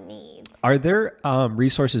someone needs. Are there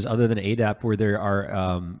resources other than ADAP where there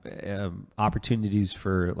are opportunities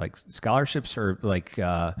for scholarships or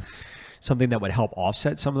something that would help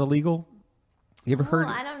offset some of the legal? You ever heard?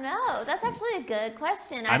 I don't know. That's actually a good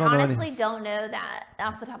question. I don't honestly don't know that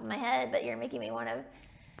off the top of my head, but you're making me want to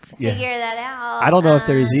figure that out. I don't know if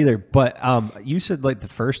there is either, but you said the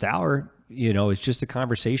first hour, it's just a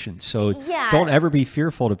conversation. So don't ever be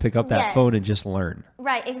fearful to pick up that phone and just learn.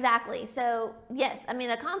 Right, exactly. So yes,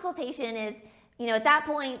 the consultation is, at that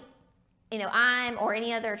point, I'm, or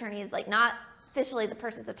any other attorney is not officially the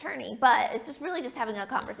person's attorney, but it's just really just having a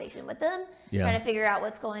conversation with them, trying to figure out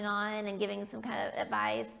what's going on and giving some kind of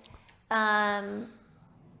advice.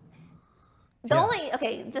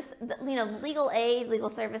 Legal aid, legal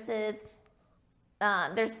services.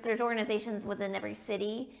 There's organizations within every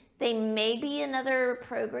city. They may be another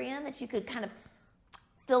program that you could kind of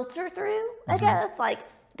filter through, I guess,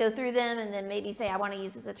 go through them and then maybe say, I want to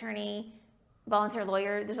use this attorney volunteer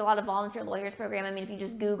lawyer. There's a lot of volunteer lawyers program. I mean, if you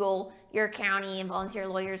just Google your county and volunteer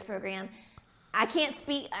lawyers program, I can't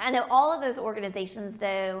speak. I know all of those organizations,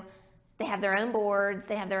 though, they have their own boards.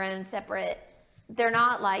 They have their own separate. They're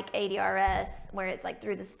not like ADRS where it's like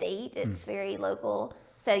through the state. It's very local.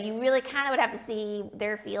 So you really kind of would have to see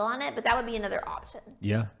their feel on it, but that would be another option.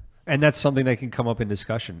 Yeah. And that's something that can come up in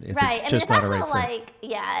discussion if Right. it's just I not a mean, if right I feel fit. like,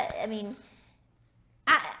 yeah, I mean,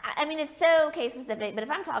 I mean, it's so case specific, but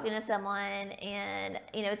if I'm talking to someone and,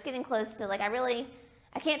 you know, it's getting close to like,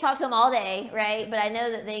 I can't talk to them all day, right? But I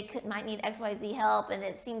know that they might need XYZ help. And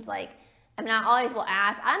it seems like, I mean, I always will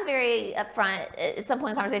ask, I'm very upfront at some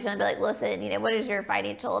point in the conversation. I'll be like, listen, you know, what is your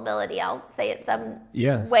financial ability? I'll say it some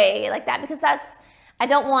way like that, because I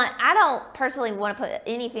don't personally want to put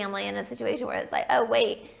any family in a situation where it's like, oh,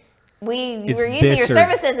 wait, we're using your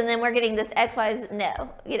services and then we're getting this XY. No,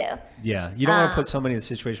 you know. Yeah. You don't want to put somebody in a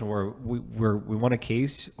situation where we want a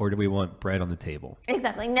case, or do we want bread on the table?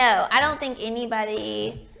 Exactly. No, I don't think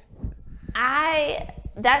anybody,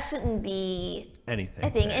 that shouldn't be anything. I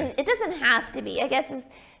think, and it doesn't have to be. I guess it's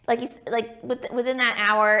like within that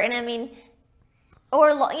hour. And I mean, or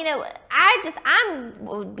you know, I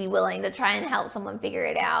would be willing to try and help someone figure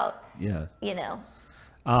it out. Yeah. You know.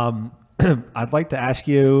 I'd like to ask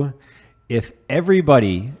you if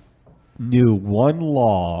everybody knew one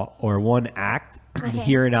law or one act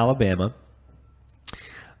here in Alabama,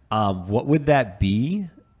 what would that be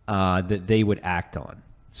that they would act on?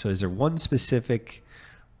 So is there one specific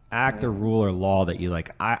act or rule or law that you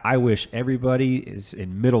like, I wish everybody is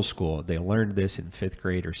in middle school, they learned this in 5th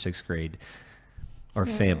grade or 6th grade, or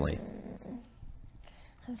family?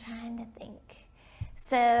 I'm trying to think.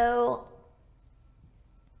 So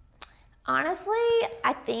honestly,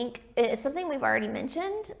 I think it's something we've already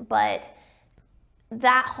mentioned, but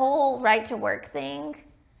that whole right to work thing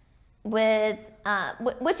with,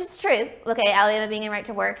 which is true. Okay, Alabama being in right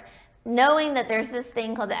to work, knowing that there's this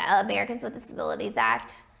thing called the Americans with Disabilities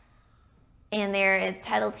Act, and there is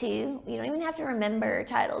Title II. You don't even have to remember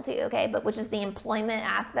Title II, okay? But which is the employment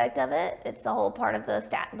aspect of it. It's the whole part of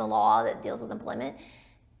the law that deals with employment,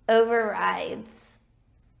 overrides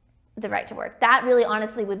the right to work. That really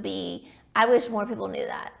honestly would be, I wish more people knew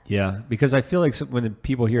that. Yeah, because I feel like when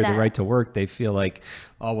people hear the right to work, they feel like,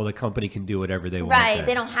 oh, well, the company can do whatever they want. Right,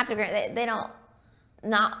 they don't have to, they don't,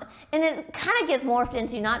 not, and it kind of gets morphed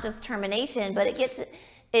into not just termination, but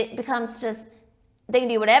it becomes just, they can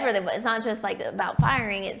do whatever they want. It's not just like about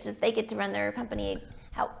firing, it's just they get to run their company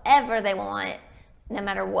however they want, no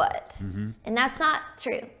matter what. Mm-hmm. And that's not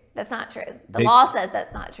true. That's not true. The law says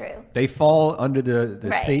that's not true. They fall under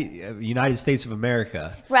the state, United States of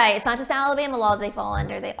America. Right. It's not just Alabama laws they fall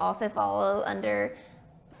under. They also follow under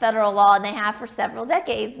federal law, and they have for several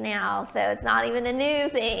decades now. So it's not even a new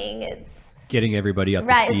thing. It's getting everybody up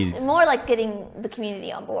to speed. It's more like getting the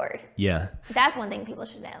community on board. Yeah. That's one thing people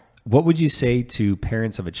should know. What would you say to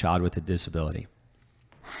parents of a child with a disability?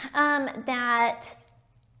 That,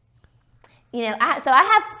 you know,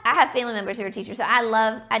 I have family members who are teachers. So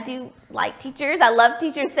I do like teachers. I love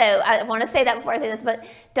teachers. So I want to say that before I say this, but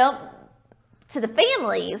to the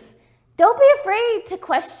families, don't be afraid to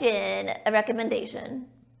question a recommendation.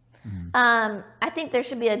 Mm-hmm. I think there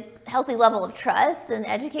should be a healthy level of trust in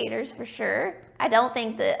educators for sure. I don't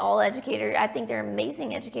think that all educators, I think there are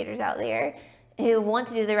amazing educators out there who want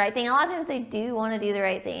to do the right thing. A lot of times they do want to do the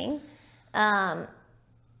right thing.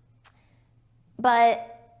 But,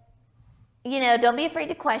 you know, don't be afraid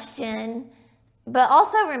to question, but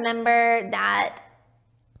also remember that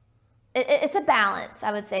it's a balance,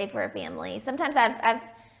 I would say, for a family. Sometimes I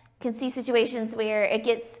can see situations where it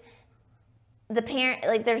gets the parent,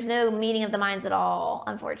 like there's no meeting of the minds at all,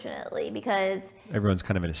 unfortunately, because everyone's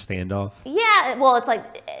kind of in a standoff. Yeah, well, it's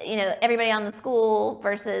like, you know, everybody on the school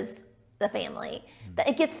versus the family.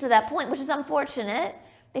 It gets to that point, which is unfortunate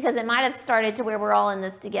because it might have started to where we're all in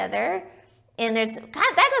this together. And there's kind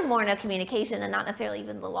of, that goes more into communication and not necessarily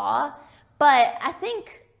even the law. But I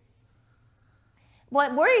think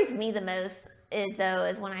what worries me the most is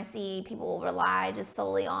when I see people rely just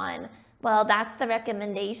solely on, well, that's the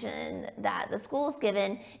recommendation that the school's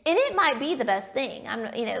given, and it might be the best thing.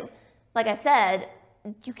 You know, like I said,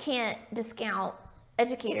 you can't discount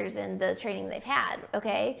educators and the training they've had,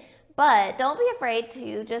 okay? But don't be afraid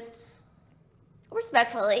to just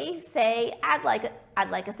respectfully say, I'd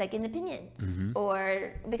like a second opinion, mm-hmm.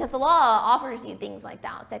 or because the law offers you things like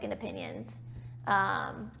that, second opinions.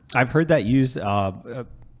 I've heard that used.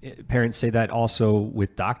 Parents say that also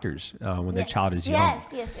with doctors when their child is young.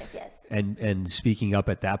 Yes. And speaking up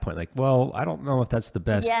at that point, like, well, I don't know if that's the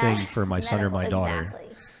best thing for my son or my daughter. Exactly.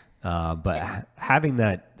 But having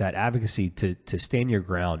that advocacy to stand your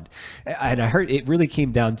ground, and I heard it really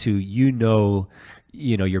came down to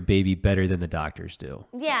your baby better than the doctors do,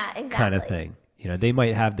 Yeah, exactly. kind of thing. They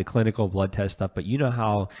might have the clinical blood test stuff, but you know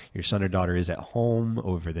how your son or daughter is at home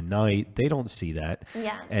over the night. They don't see that.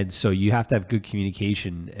 Yeah. And so you have to have good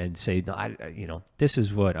communication and say, no, this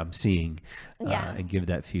is what I'm seeing, Yeah. and give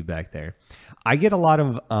that feedback there. I get a lot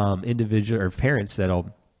of individual or parents that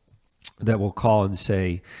will call and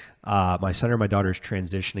say, my son or my daughter is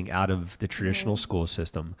transitioning out of the traditional school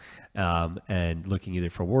system, and looking either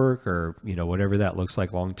for work or, whatever that looks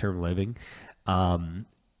like, long-term living.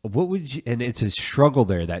 What would you, and it's a struggle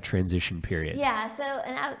there, that transition period. Yeah. So,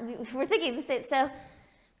 we're thinking the same. So,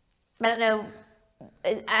 I don't know.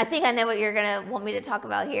 I think I know what you're going to want me to talk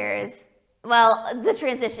about here is, well, the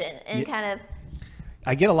transition and kind of.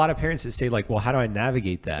 I get a lot of parents that say like, well, how do I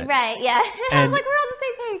navigate that? Right. Yeah. I was like, we're on the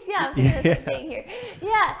same page. Yeah. I'm thinking the same thing here.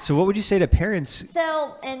 Yeah. So what would you say to parents?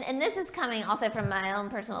 So, and this is coming also from my own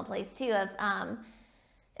personal place too of,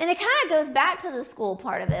 and it kind of goes back to the school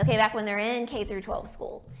part of it. Okay, back when they're in K through 12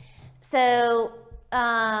 school. So,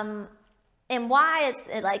 and why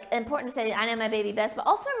it's like important to say I know my baby best, but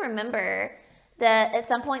also remember that at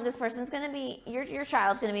some point this person's going to be your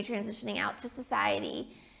child's going to be transitioning out to society,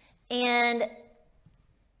 and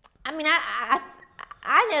I mean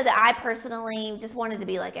I know that I personally just wanted to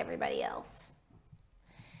be like everybody else,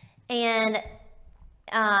 and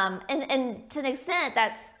to an extent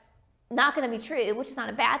that's not going to be true, which is not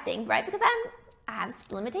a bad thing, right? Because I have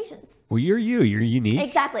limitations. Well, you're unique.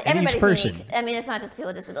 Exactly. And Everybody's each person. unique. I mean, it's not just people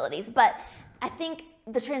with disabilities, but I think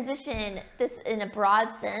the transition, this in a broad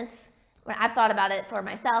sense, when I've thought about it for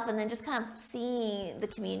myself, and then just kind of seeing the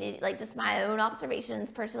community, like just my own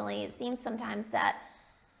observations personally, it seems sometimes that,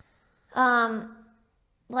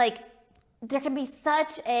 like there can be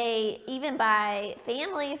such even by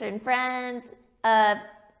families and friends,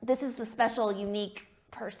 this is the special, unique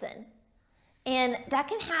person. And that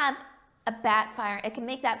can have a backfire. It can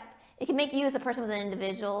make you as a person with an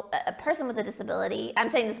individual, a person with a disability,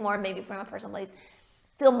 I'm saying this more maybe from a personal place,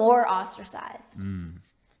 feel more ostracized.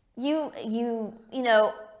 You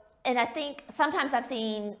know, and I think sometimes I've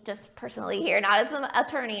seen just personally here, not as an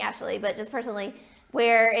attorney actually, but just personally,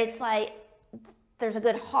 where it's like there's a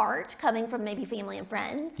good heart coming from maybe family and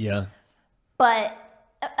friends. Yeah. But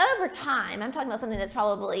over time, I'm talking about something that's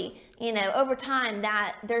probably, over time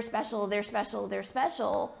that they're special.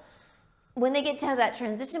 When they get to that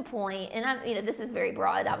transition point, and this is very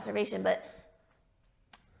broad observation, but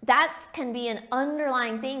that can be an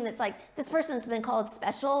underlying thing that's like, this person's been called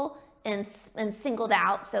special and singled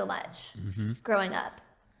out so much growing up.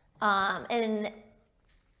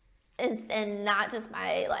 And not just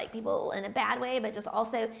by like people in a bad way, but just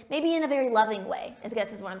also maybe in a very loving way, I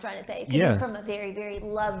guess is what I'm trying to say. Yeah. From a very, very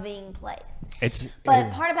loving place.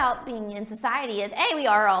 But part about being in society is, we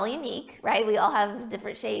are all unique, right? We all have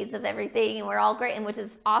different shades of everything, and we're all great, and which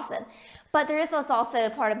is awesome. But there is also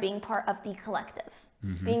part of being part of the collective,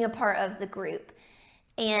 being a part of the group.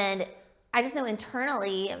 And I just know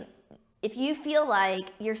internally, if you feel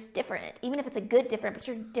like you're different, even if it's a good different, but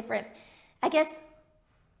you're different, I guess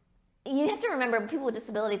you have to remember people with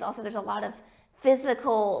disabilities also, there's a lot of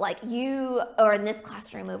physical, like you are in this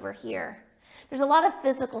classroom over here. There's a lot of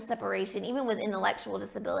physical separation, even with intellectual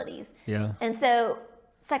disabilities. Yeah. And so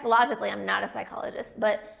psychologically, I'm not a psychologist,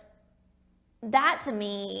 but that to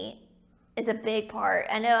me is a big part.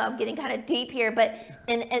 I know I'm getting kind of deep here, but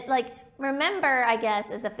remember, I guess,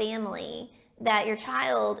 as a family, that your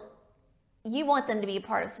child, you want them to be a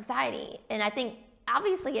part of society. And I think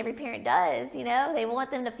obviously every parent does, they want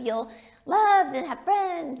them to feel loved and have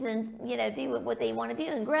friends and, do what they want to do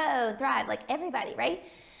and grow and thrive like everybody, right?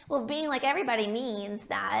 Well, being like everybody means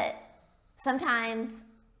that sometimes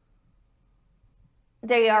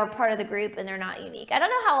they are part of the group and they're not unique. I don't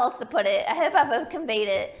know how else to put it. I hope I've conveyed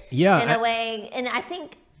it in a way. And I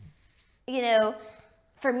think,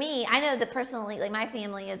 for me, I know that personally, like my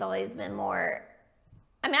family has always been more,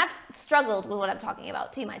 I've struggled with what I'm talking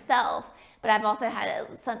about too myself, but I've also had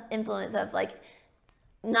some influence of like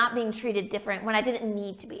not being treated different when I didn't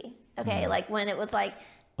need to be. Okay. Like when it was like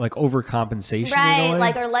overcompensation. Right. In a way?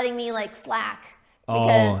 Like, or letting me like slack.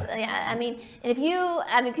 Because,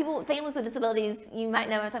 people, families with disabilities, you might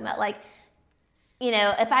know what I'm talking about. Like,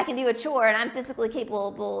 if I can do a chore and I'm physically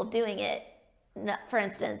capable of doing it, for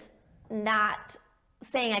instance, not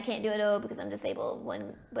saying I can't do it because I'm disabled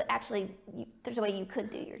but actually there's a way you could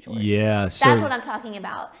do your chores. Yeah. So That's what I'm talking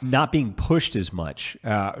about. not being pushed as much.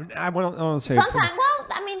 I won't say Sometimes, well,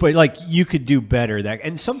 I mean, but like you could do better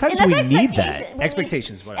and sometimes and we that's need that. expectation.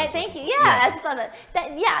 Expectations is what I was Thank you. looking Yeah, for. I just love it.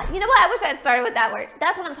 You know what? I wish I had started with that word.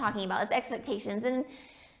 That's what I'm talking about, is expectations. And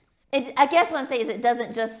I guess what I'm saying is it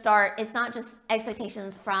doesn't just start, it's not just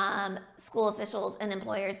expectations from school officials and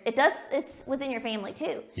employers. It's within your family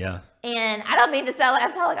too. Yeah. And I don't mean to sound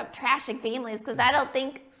like I'm trashing families, because I don't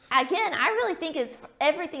think, again, I really think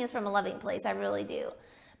everything is from a loving place. I really do.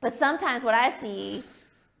 But sometimes what I see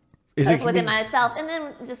Is both it within myself and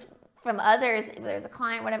then just from others, if there's a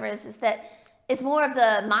client, whatever, it's just that it's more of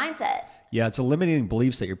the mindset. Yeah, it's a limiting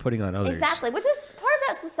beliefs that you're putting on others. Exactly, which is part of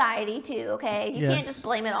that society too, okay? You Yeah. can't just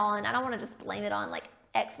blame it on, I don't want to just blame it on like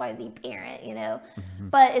XYZ parent, you know?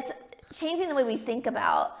 But it's changing the way we think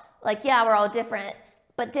about, like, yeah, we're all different,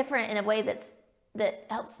 but different in a way that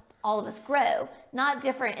helps all of us grow, not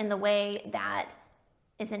different in the way that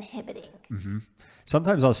is inhibiting.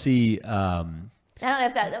 Sometimes I'll see, I don't know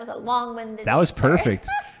if that was a long-winded that was answer. perfect.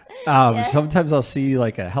 Sometimes I'll see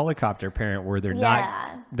like a helicopter parent where they're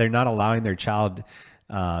not allowing their child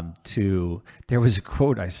to. There was a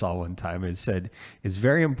quote I saw one time. It said, "It's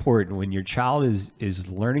very important when your child is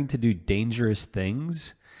learning to do dangerous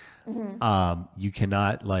things. You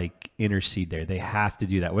cannot like intercede there. They have to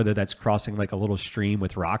do that. Whether that's crossing like a little stream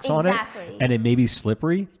with rocks on it, and it may be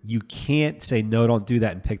slippery. You can't say no, don't do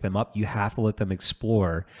that, and pick them up. You have to let them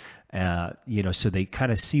explore." So they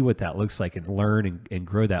kind of see what that looks like and learn and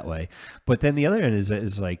grow that way. But then the other end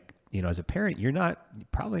is like, as a parent, you're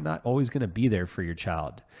probably not always going to be there for your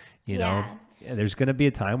child. You know, there's going to be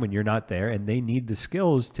a time when you're not there, and they need the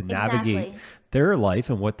skills to navigate their life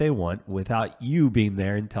and what they want without you being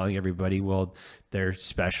there and telling everybody, well, they're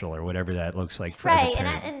special or whatever that looks like for as a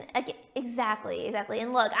parent. Exactly.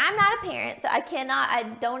 And look, I'm not a parent, so I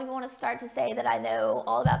don't even want to start to say that I know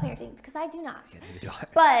all about parenting, because I do not.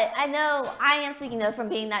 But I know I am speaking though from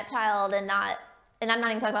being that child, and I'm not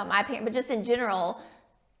even talking about my parent, but just in general.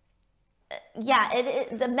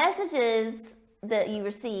 The messages that you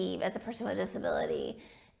receive as a person with a disability,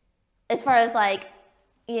 as far as like,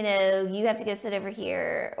 you have to go sit over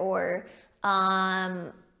here, or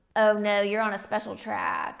oh no, you're on a special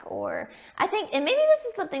track, or I think, and maybe this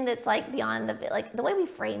is something that's like beyond the way we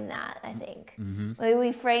frame that, I think. The way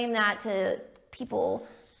we frame that to people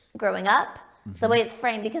growing up, the way it's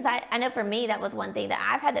framed, because I know for me, that was one thing that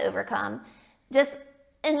I've had to overcome,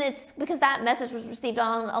 and it's because that message was received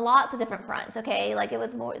on lots of different fronts, okay? Like it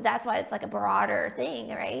was more, that's why it's like a broader thing,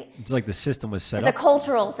 right? It's like the system was set up. It's a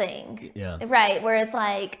cultural thing. Yeah. Right, where it's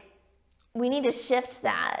like, we need to shift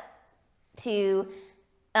that to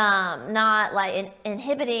not like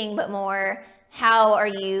inhibiting, but more, how are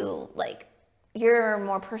you, like, you're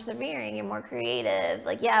more persevering, you're more creative.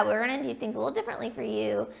 Like, yeah, we're going to do things a little differently for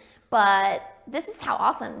you, but this is how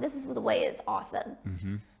awesome, this is the way it's awesome.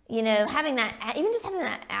 Having that, even just having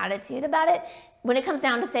that attitude about it, when it comes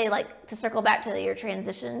down to say, like, to circle back to your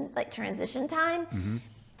transition time,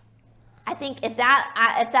 I think if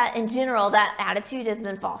that in general, that attitude has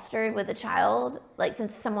been fostered with a child, like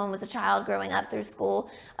since someone was a child growing up through school,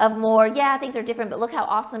 of more, yeah, things are different, but look how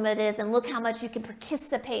awesome it is, and look how much you can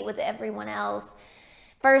participate with everyone else,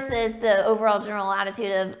 versus the overall general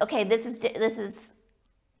attitude of, okay, this is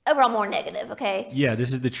overall more negative, okay? Yeah,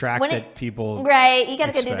 this is the track that people right, you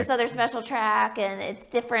got to go do this other special track, and it's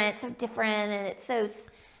different, so different, and it's so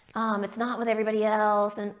it's not with everybody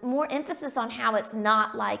else, and more emphasis on how it's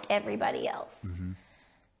not like everybody else.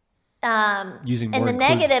 Using more and the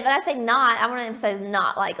negative, and I say not, I want to emphasize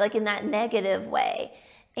not like in that negative way.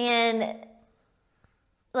 And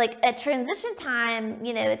like at transition time,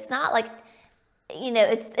 it's not like,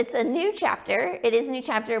 it's a new chapter. It is a new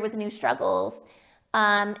chapter with new struggles.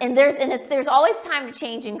 And there's always time to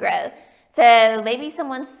change and grow. So maybe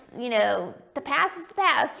someone's, the past is the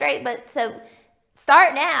past, right? But so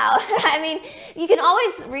start now. I mean, you can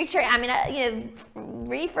always reframe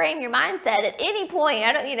your mindset at any point.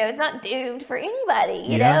 It's not doomed for anybody,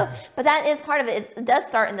 you know, but that is part of it. It does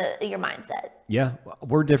start in your mindset. Yeah.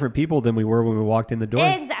 We're different people than we were when we walked in the door.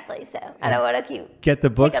 Exactly. So I don't want to get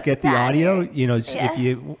the books, get the audio, if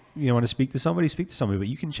you want to speak to somebody, but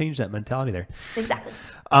you can change that mentality there. Exactly.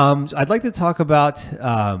 I'd like to talk about,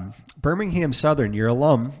 Birmingham Southern, your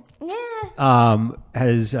alum.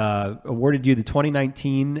 Has awarded you the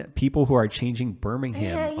 2019 People Who Are Changing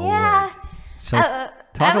Birmingham Award. So I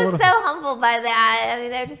was so humbled by that. I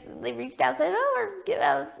mean, they reached out and said,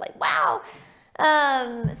 I was like, wow.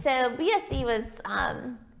 So BSC was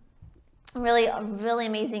really a really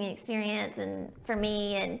amazing experience, and for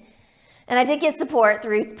me, and And I did get support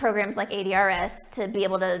through programs like ADRS to be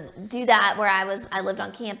able to do that, where I lived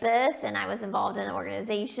on campus and I was involved in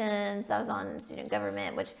organizations. I was on student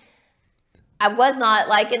government, which I was not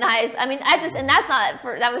like in high school. I mean, and that's not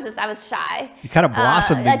for, that was just, I was shy. You kind of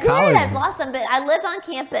blossomed in college. I blossomed, but I lived on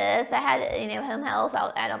campus. I had, home health.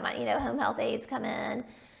 I don't mind, home health aides come in.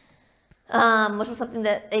 Which was something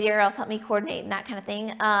that ADRS helped me coordinate and that kind of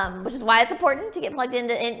thing, which is why it's important to get plugged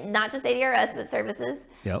into not just ADRS, but services.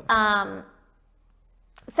 Yep.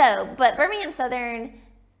 But Birmingham Southern,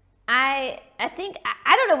 I think,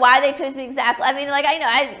 I don't know why they chose me exactly. I mean, like,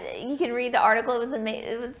 you can read the article. It was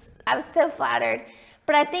amazing. I was so flattered.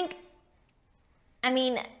 But I think,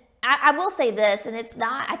 I will say this, and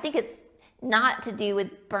I think it's not to do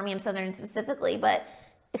with Birmingham Southern specifically, but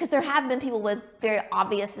because there have been people with very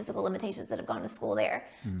obvious physical limitations that have gone to school there.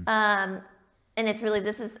 And it's really,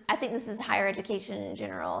 I think this is higher education in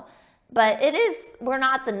general, but we're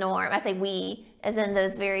not the norm. I say we, as in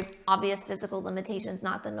those very obvious physical limitations,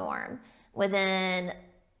 not the norm within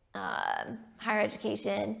higher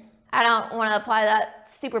education. I don't want to apply that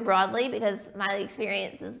super broadly because my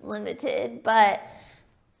experience is limited, but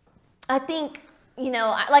I think,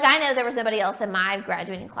 I know there was nobody else in my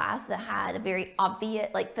graduating class that had a very obvious,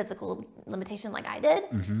 physical limitation like I did.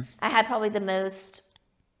 Mm-hmm. I had probably the most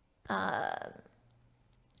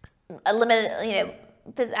limited,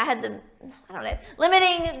 I had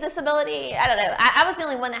limiting disability. I don't know. I was the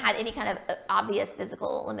only one that had any kind of obvious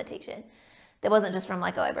physical limitation. That wasn't just from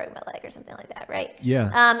I broke my leg or something like that, right?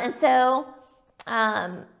 Yeah.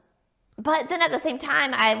 But then at the same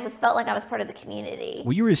time, I felt like I was part of the community.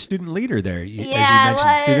 Well, you were a student leader there. I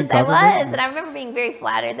was. And I remember being very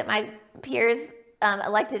flattered that my peers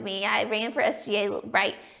elected me. I ran for SGA,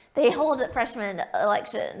 right? They hold freshman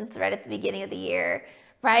elections right at the beginning of the year,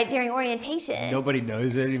 right during orientation. Nobody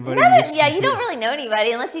knows anybody. You don't really know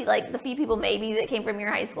anybody unless you, the few people maybe that came from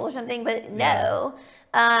your high school or something, but no.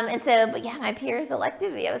 My peers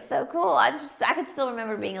elected me. It was so cool. I could still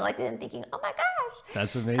remember being elected and thinking, oh my gosh.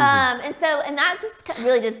 That's amazing. And that just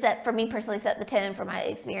really did set the tone for my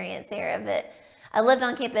experience there of it. I lived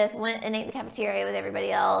on campus, went and ate in the cafeteria with everybody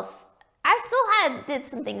else. I still did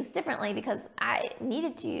some things differently because I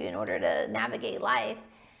needed to in order to navigate life.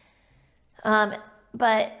 I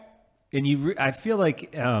feel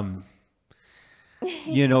like,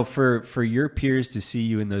 for your peers to see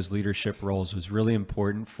you in those leadership roles was really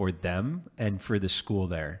important for them and for the school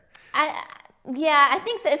there. I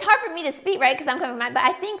think so. It's hard for me to speak, right? Because I'm coming from but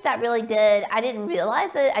I think that really did. I didn't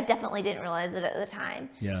realize it. I definitely didn't realize it at the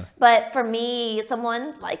time. Yeah. But for me,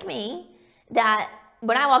 someone like me, that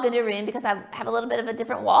when I walk into a room, because I have a little bit of a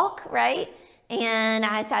different walk, right? And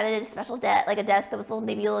I sat at a special desk, like a desk that was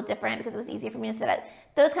maybe a little different because it was easier for me to sit at.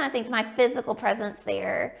 Those kind of things, my physical presence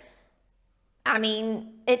there,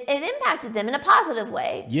 it impacted them in a positive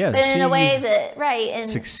way. Yeah. But in a way that, right. And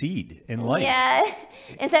succeed in life. Yeah.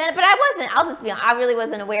 And so, but I wasn't, I'll just be honest, I really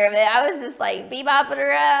wasn't aware of it. I was just bebopping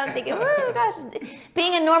around thinking, oh gosh,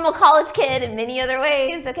 being a normal college kid in many other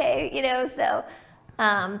ways. Okay. So,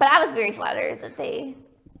 but I was very flattered that they.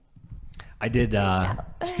 I did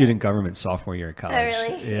student government sophomore year of college. Oh,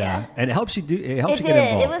 really? Yeah. And it helps you get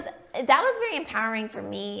involved. That was very empowering for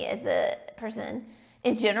me as a person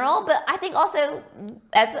in general, but I think also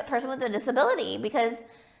as a person with a disability, because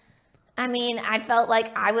I felt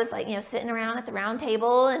like I was sitting around at the round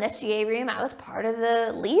table in SGA room. I was part of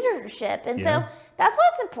the leadership. And so that's why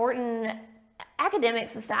it's important,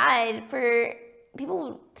 academics aside, for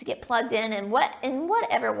people to get plugged in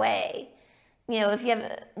whatever way. If you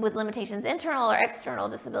have with limitations, internal or external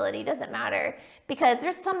disability, doesn't matter, because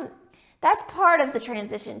that's part of the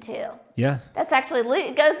transition too. Yeah. That's actually,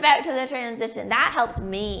 it goes back to the transition. That helped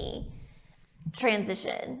me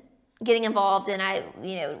transition, getting involved. And I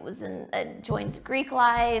joined Greek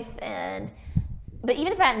life. But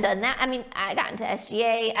even if I hadn't done that, I got into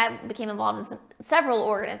SGA. I became involved in several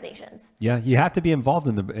organizations. Yeah. You have to be involved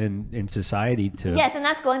in society to. Yes. And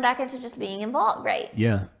that's going back into just being involved. Right.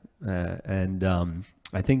 Yeah. I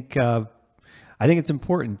think it's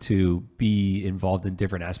important to be involved in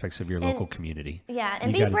different aspects of your local community. Yeah,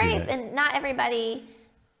 and be brave. And not everybody,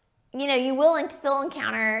 you will still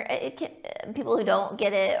encounter people who don't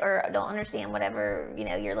get it or don't understand whatever,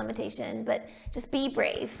 your limitation, but just be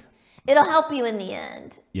brave. It'll help you in the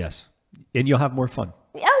end. Yes. And you'll have more fun.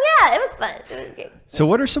 Oh yeah, it was fun. It was great. So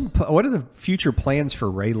what are the future plans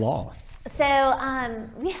for Ray Law? So,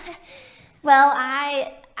 well,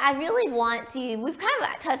 I really want to, we've kind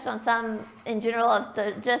of touched on some in general of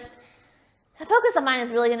the focus of mine is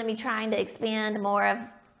really going to be trying to expand more of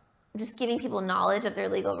just giving people knowledge of their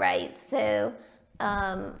legal rights. So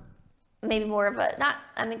maybe more of a, not,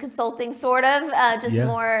 I mean, consulting sort of, just Yeah.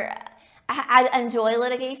 more, I enjoy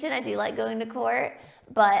litigation. I do like going to court,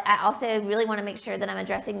 but I also really want to make sure that I'm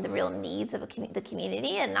addressing the real needs of the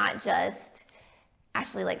community and not just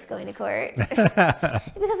Ashley likes going to court because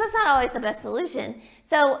that's not always the best solution.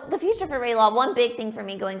 So the future for Ray Law, one big thing for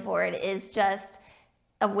me going forward is just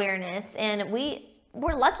awareness. And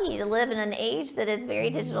we're lucky to live in an age that is very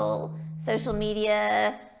digital, social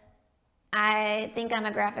media. I think I'm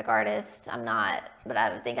a graphic artist. I'm not, but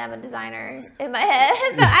I think I'm a designer in my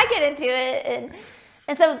head. So I get into it.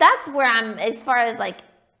 And so that's where I'm, as far as like,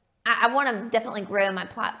 I want to definitely grow my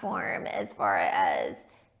platform as far as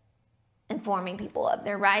informing people of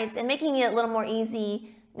their rights and making it a little more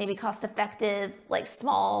easy, maybe cost effective, like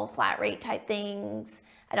small flat rate type things.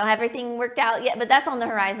 I don't have everything worked out yet, but that's on the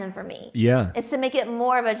horizon for me. Yeah. It's to make it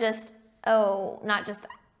more of a just, not just,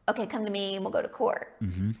 okay, come to me and we'll go to court.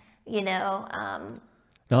 Mm-hmm. You know,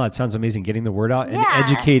 No, that sounds amazing. Getting the word out and Yeah.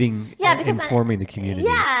 educating Yeah, and because informing the community.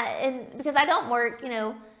 Yeah, and because I don't work,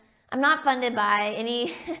 I'm not funded by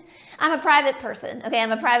any, I'm a private person, okay?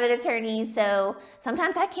 I'm a private attorney, so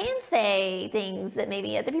sometimes I can say things that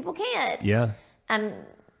maybe other people can't. Yeah. I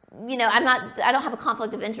don't have a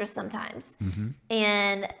conflict of interest sometimes. Mm-hmm.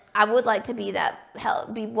 And I would like to be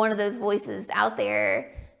be one of those voices out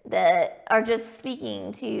there that are just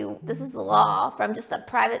speaking to, this is the law from just a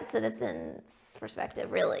private citizen's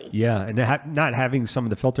perspective, really. Yeah, and not having some of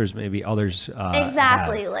the filters maybe others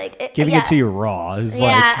Exactly, have. like Giving it to you raw is yeah,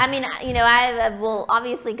 like. I mean, I will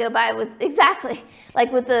obviously go by with exactly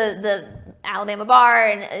like with the Alabama bar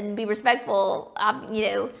and be respectful,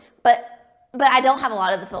 but I don't have a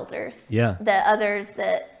lot of the filters. Yeah. The others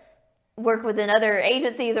that work within other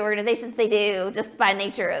agencies or organizations, they do just by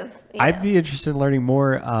nature of. I'd be interested in learning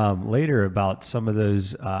more later about some of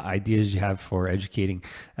those ideas you have for educating.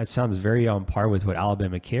 That sounds very on par with what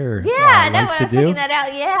Alabama Care likes to do. Figuring that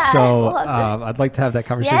out. Yeah. So We'll have to- I'd like to have that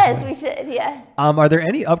conversation. yes, we should. Yeah. Are there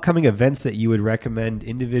any upcoming events that you would recommend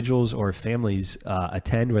individuals or families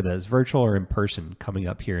attend, whether it's virtual or in person, coming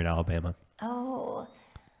up here in Alabama? Oh,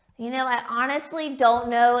 I honestly don't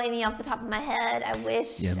know any off the top of my head. I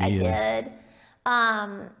wish Yeah, me I either. did.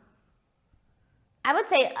 I would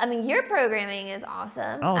say, your programming is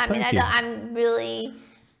awesome. Oh, thank you. I'm really,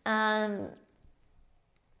 I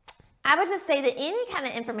would just say that any kind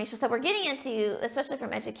of information, so we're getting into, especially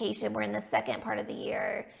from education, we're in the second part of the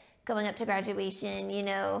year, going up to graduation,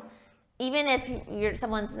 even if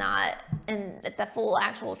someone's not at the full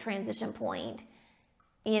actual transition point,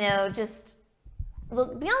 just be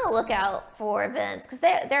on the lookout for events because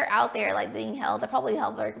they're out there like being held. They're probably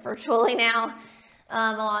held virtually now.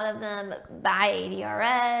 A lot of them by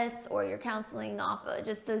ADRS or you're counseling off of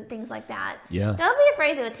just things like that. Yeah. Don't be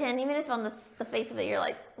afraid to attend, even if on the face of it you're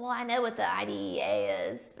like, well, I know what the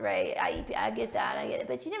IDEA is, right? IEP, I get that, I get it,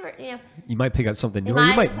 but you never, You might pick up something new, or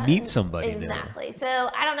you might meet somebody exactly. So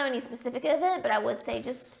I don't know any specific event, but I would say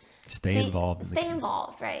just Stay involved. Stay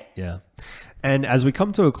involved, right? Yeah. And as we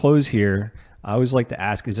come to a close here, I always like to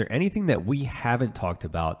ask, is there anything that we haven't talked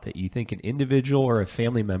about that you think an individual or a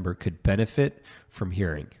family member could benefit from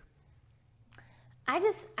hearing? I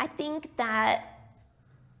think that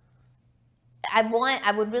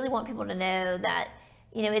I would really want people to know that,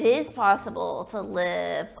 it is possible to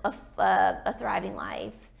live a thriving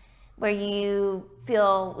life where you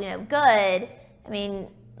feel, good. I mean,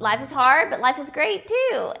 life is hard, but life is great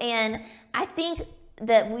too. And I think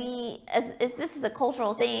that this is a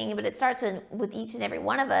cultural thing, but it starts with each and every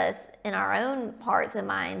one of us in our own hearts and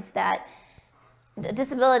minds that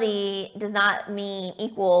disability does not mean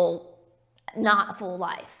equal not a full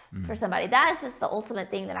life for somebody. That is just the ultimate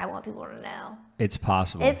thing that I want people to know. It's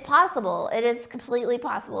possible. It's possible. It is completely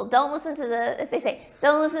possible. Don't listen to as they say,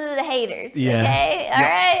 don't listen to the haters. Yeah. Okay? All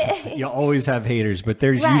right? You always have haters, but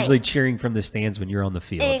they're Right. usually cheering from the stands when you're on the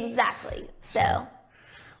field. Exactly. So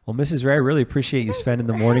Well, Mrs. Ray, I really appreciate you spending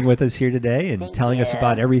the morning with us here today and Thank telling us you.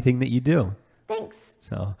 about everything that you do. thanks.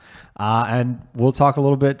 So, and we'll talk a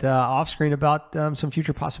little bit off screen about some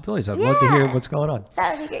future possibilities. I'd love to hear Yeah. what's going on.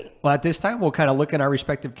 That would be great. Well, at this time, we'll kind of look in our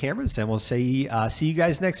respective cameras and we'll say, see you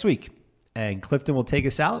guys next week. And Clifton will take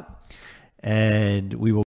us out and we will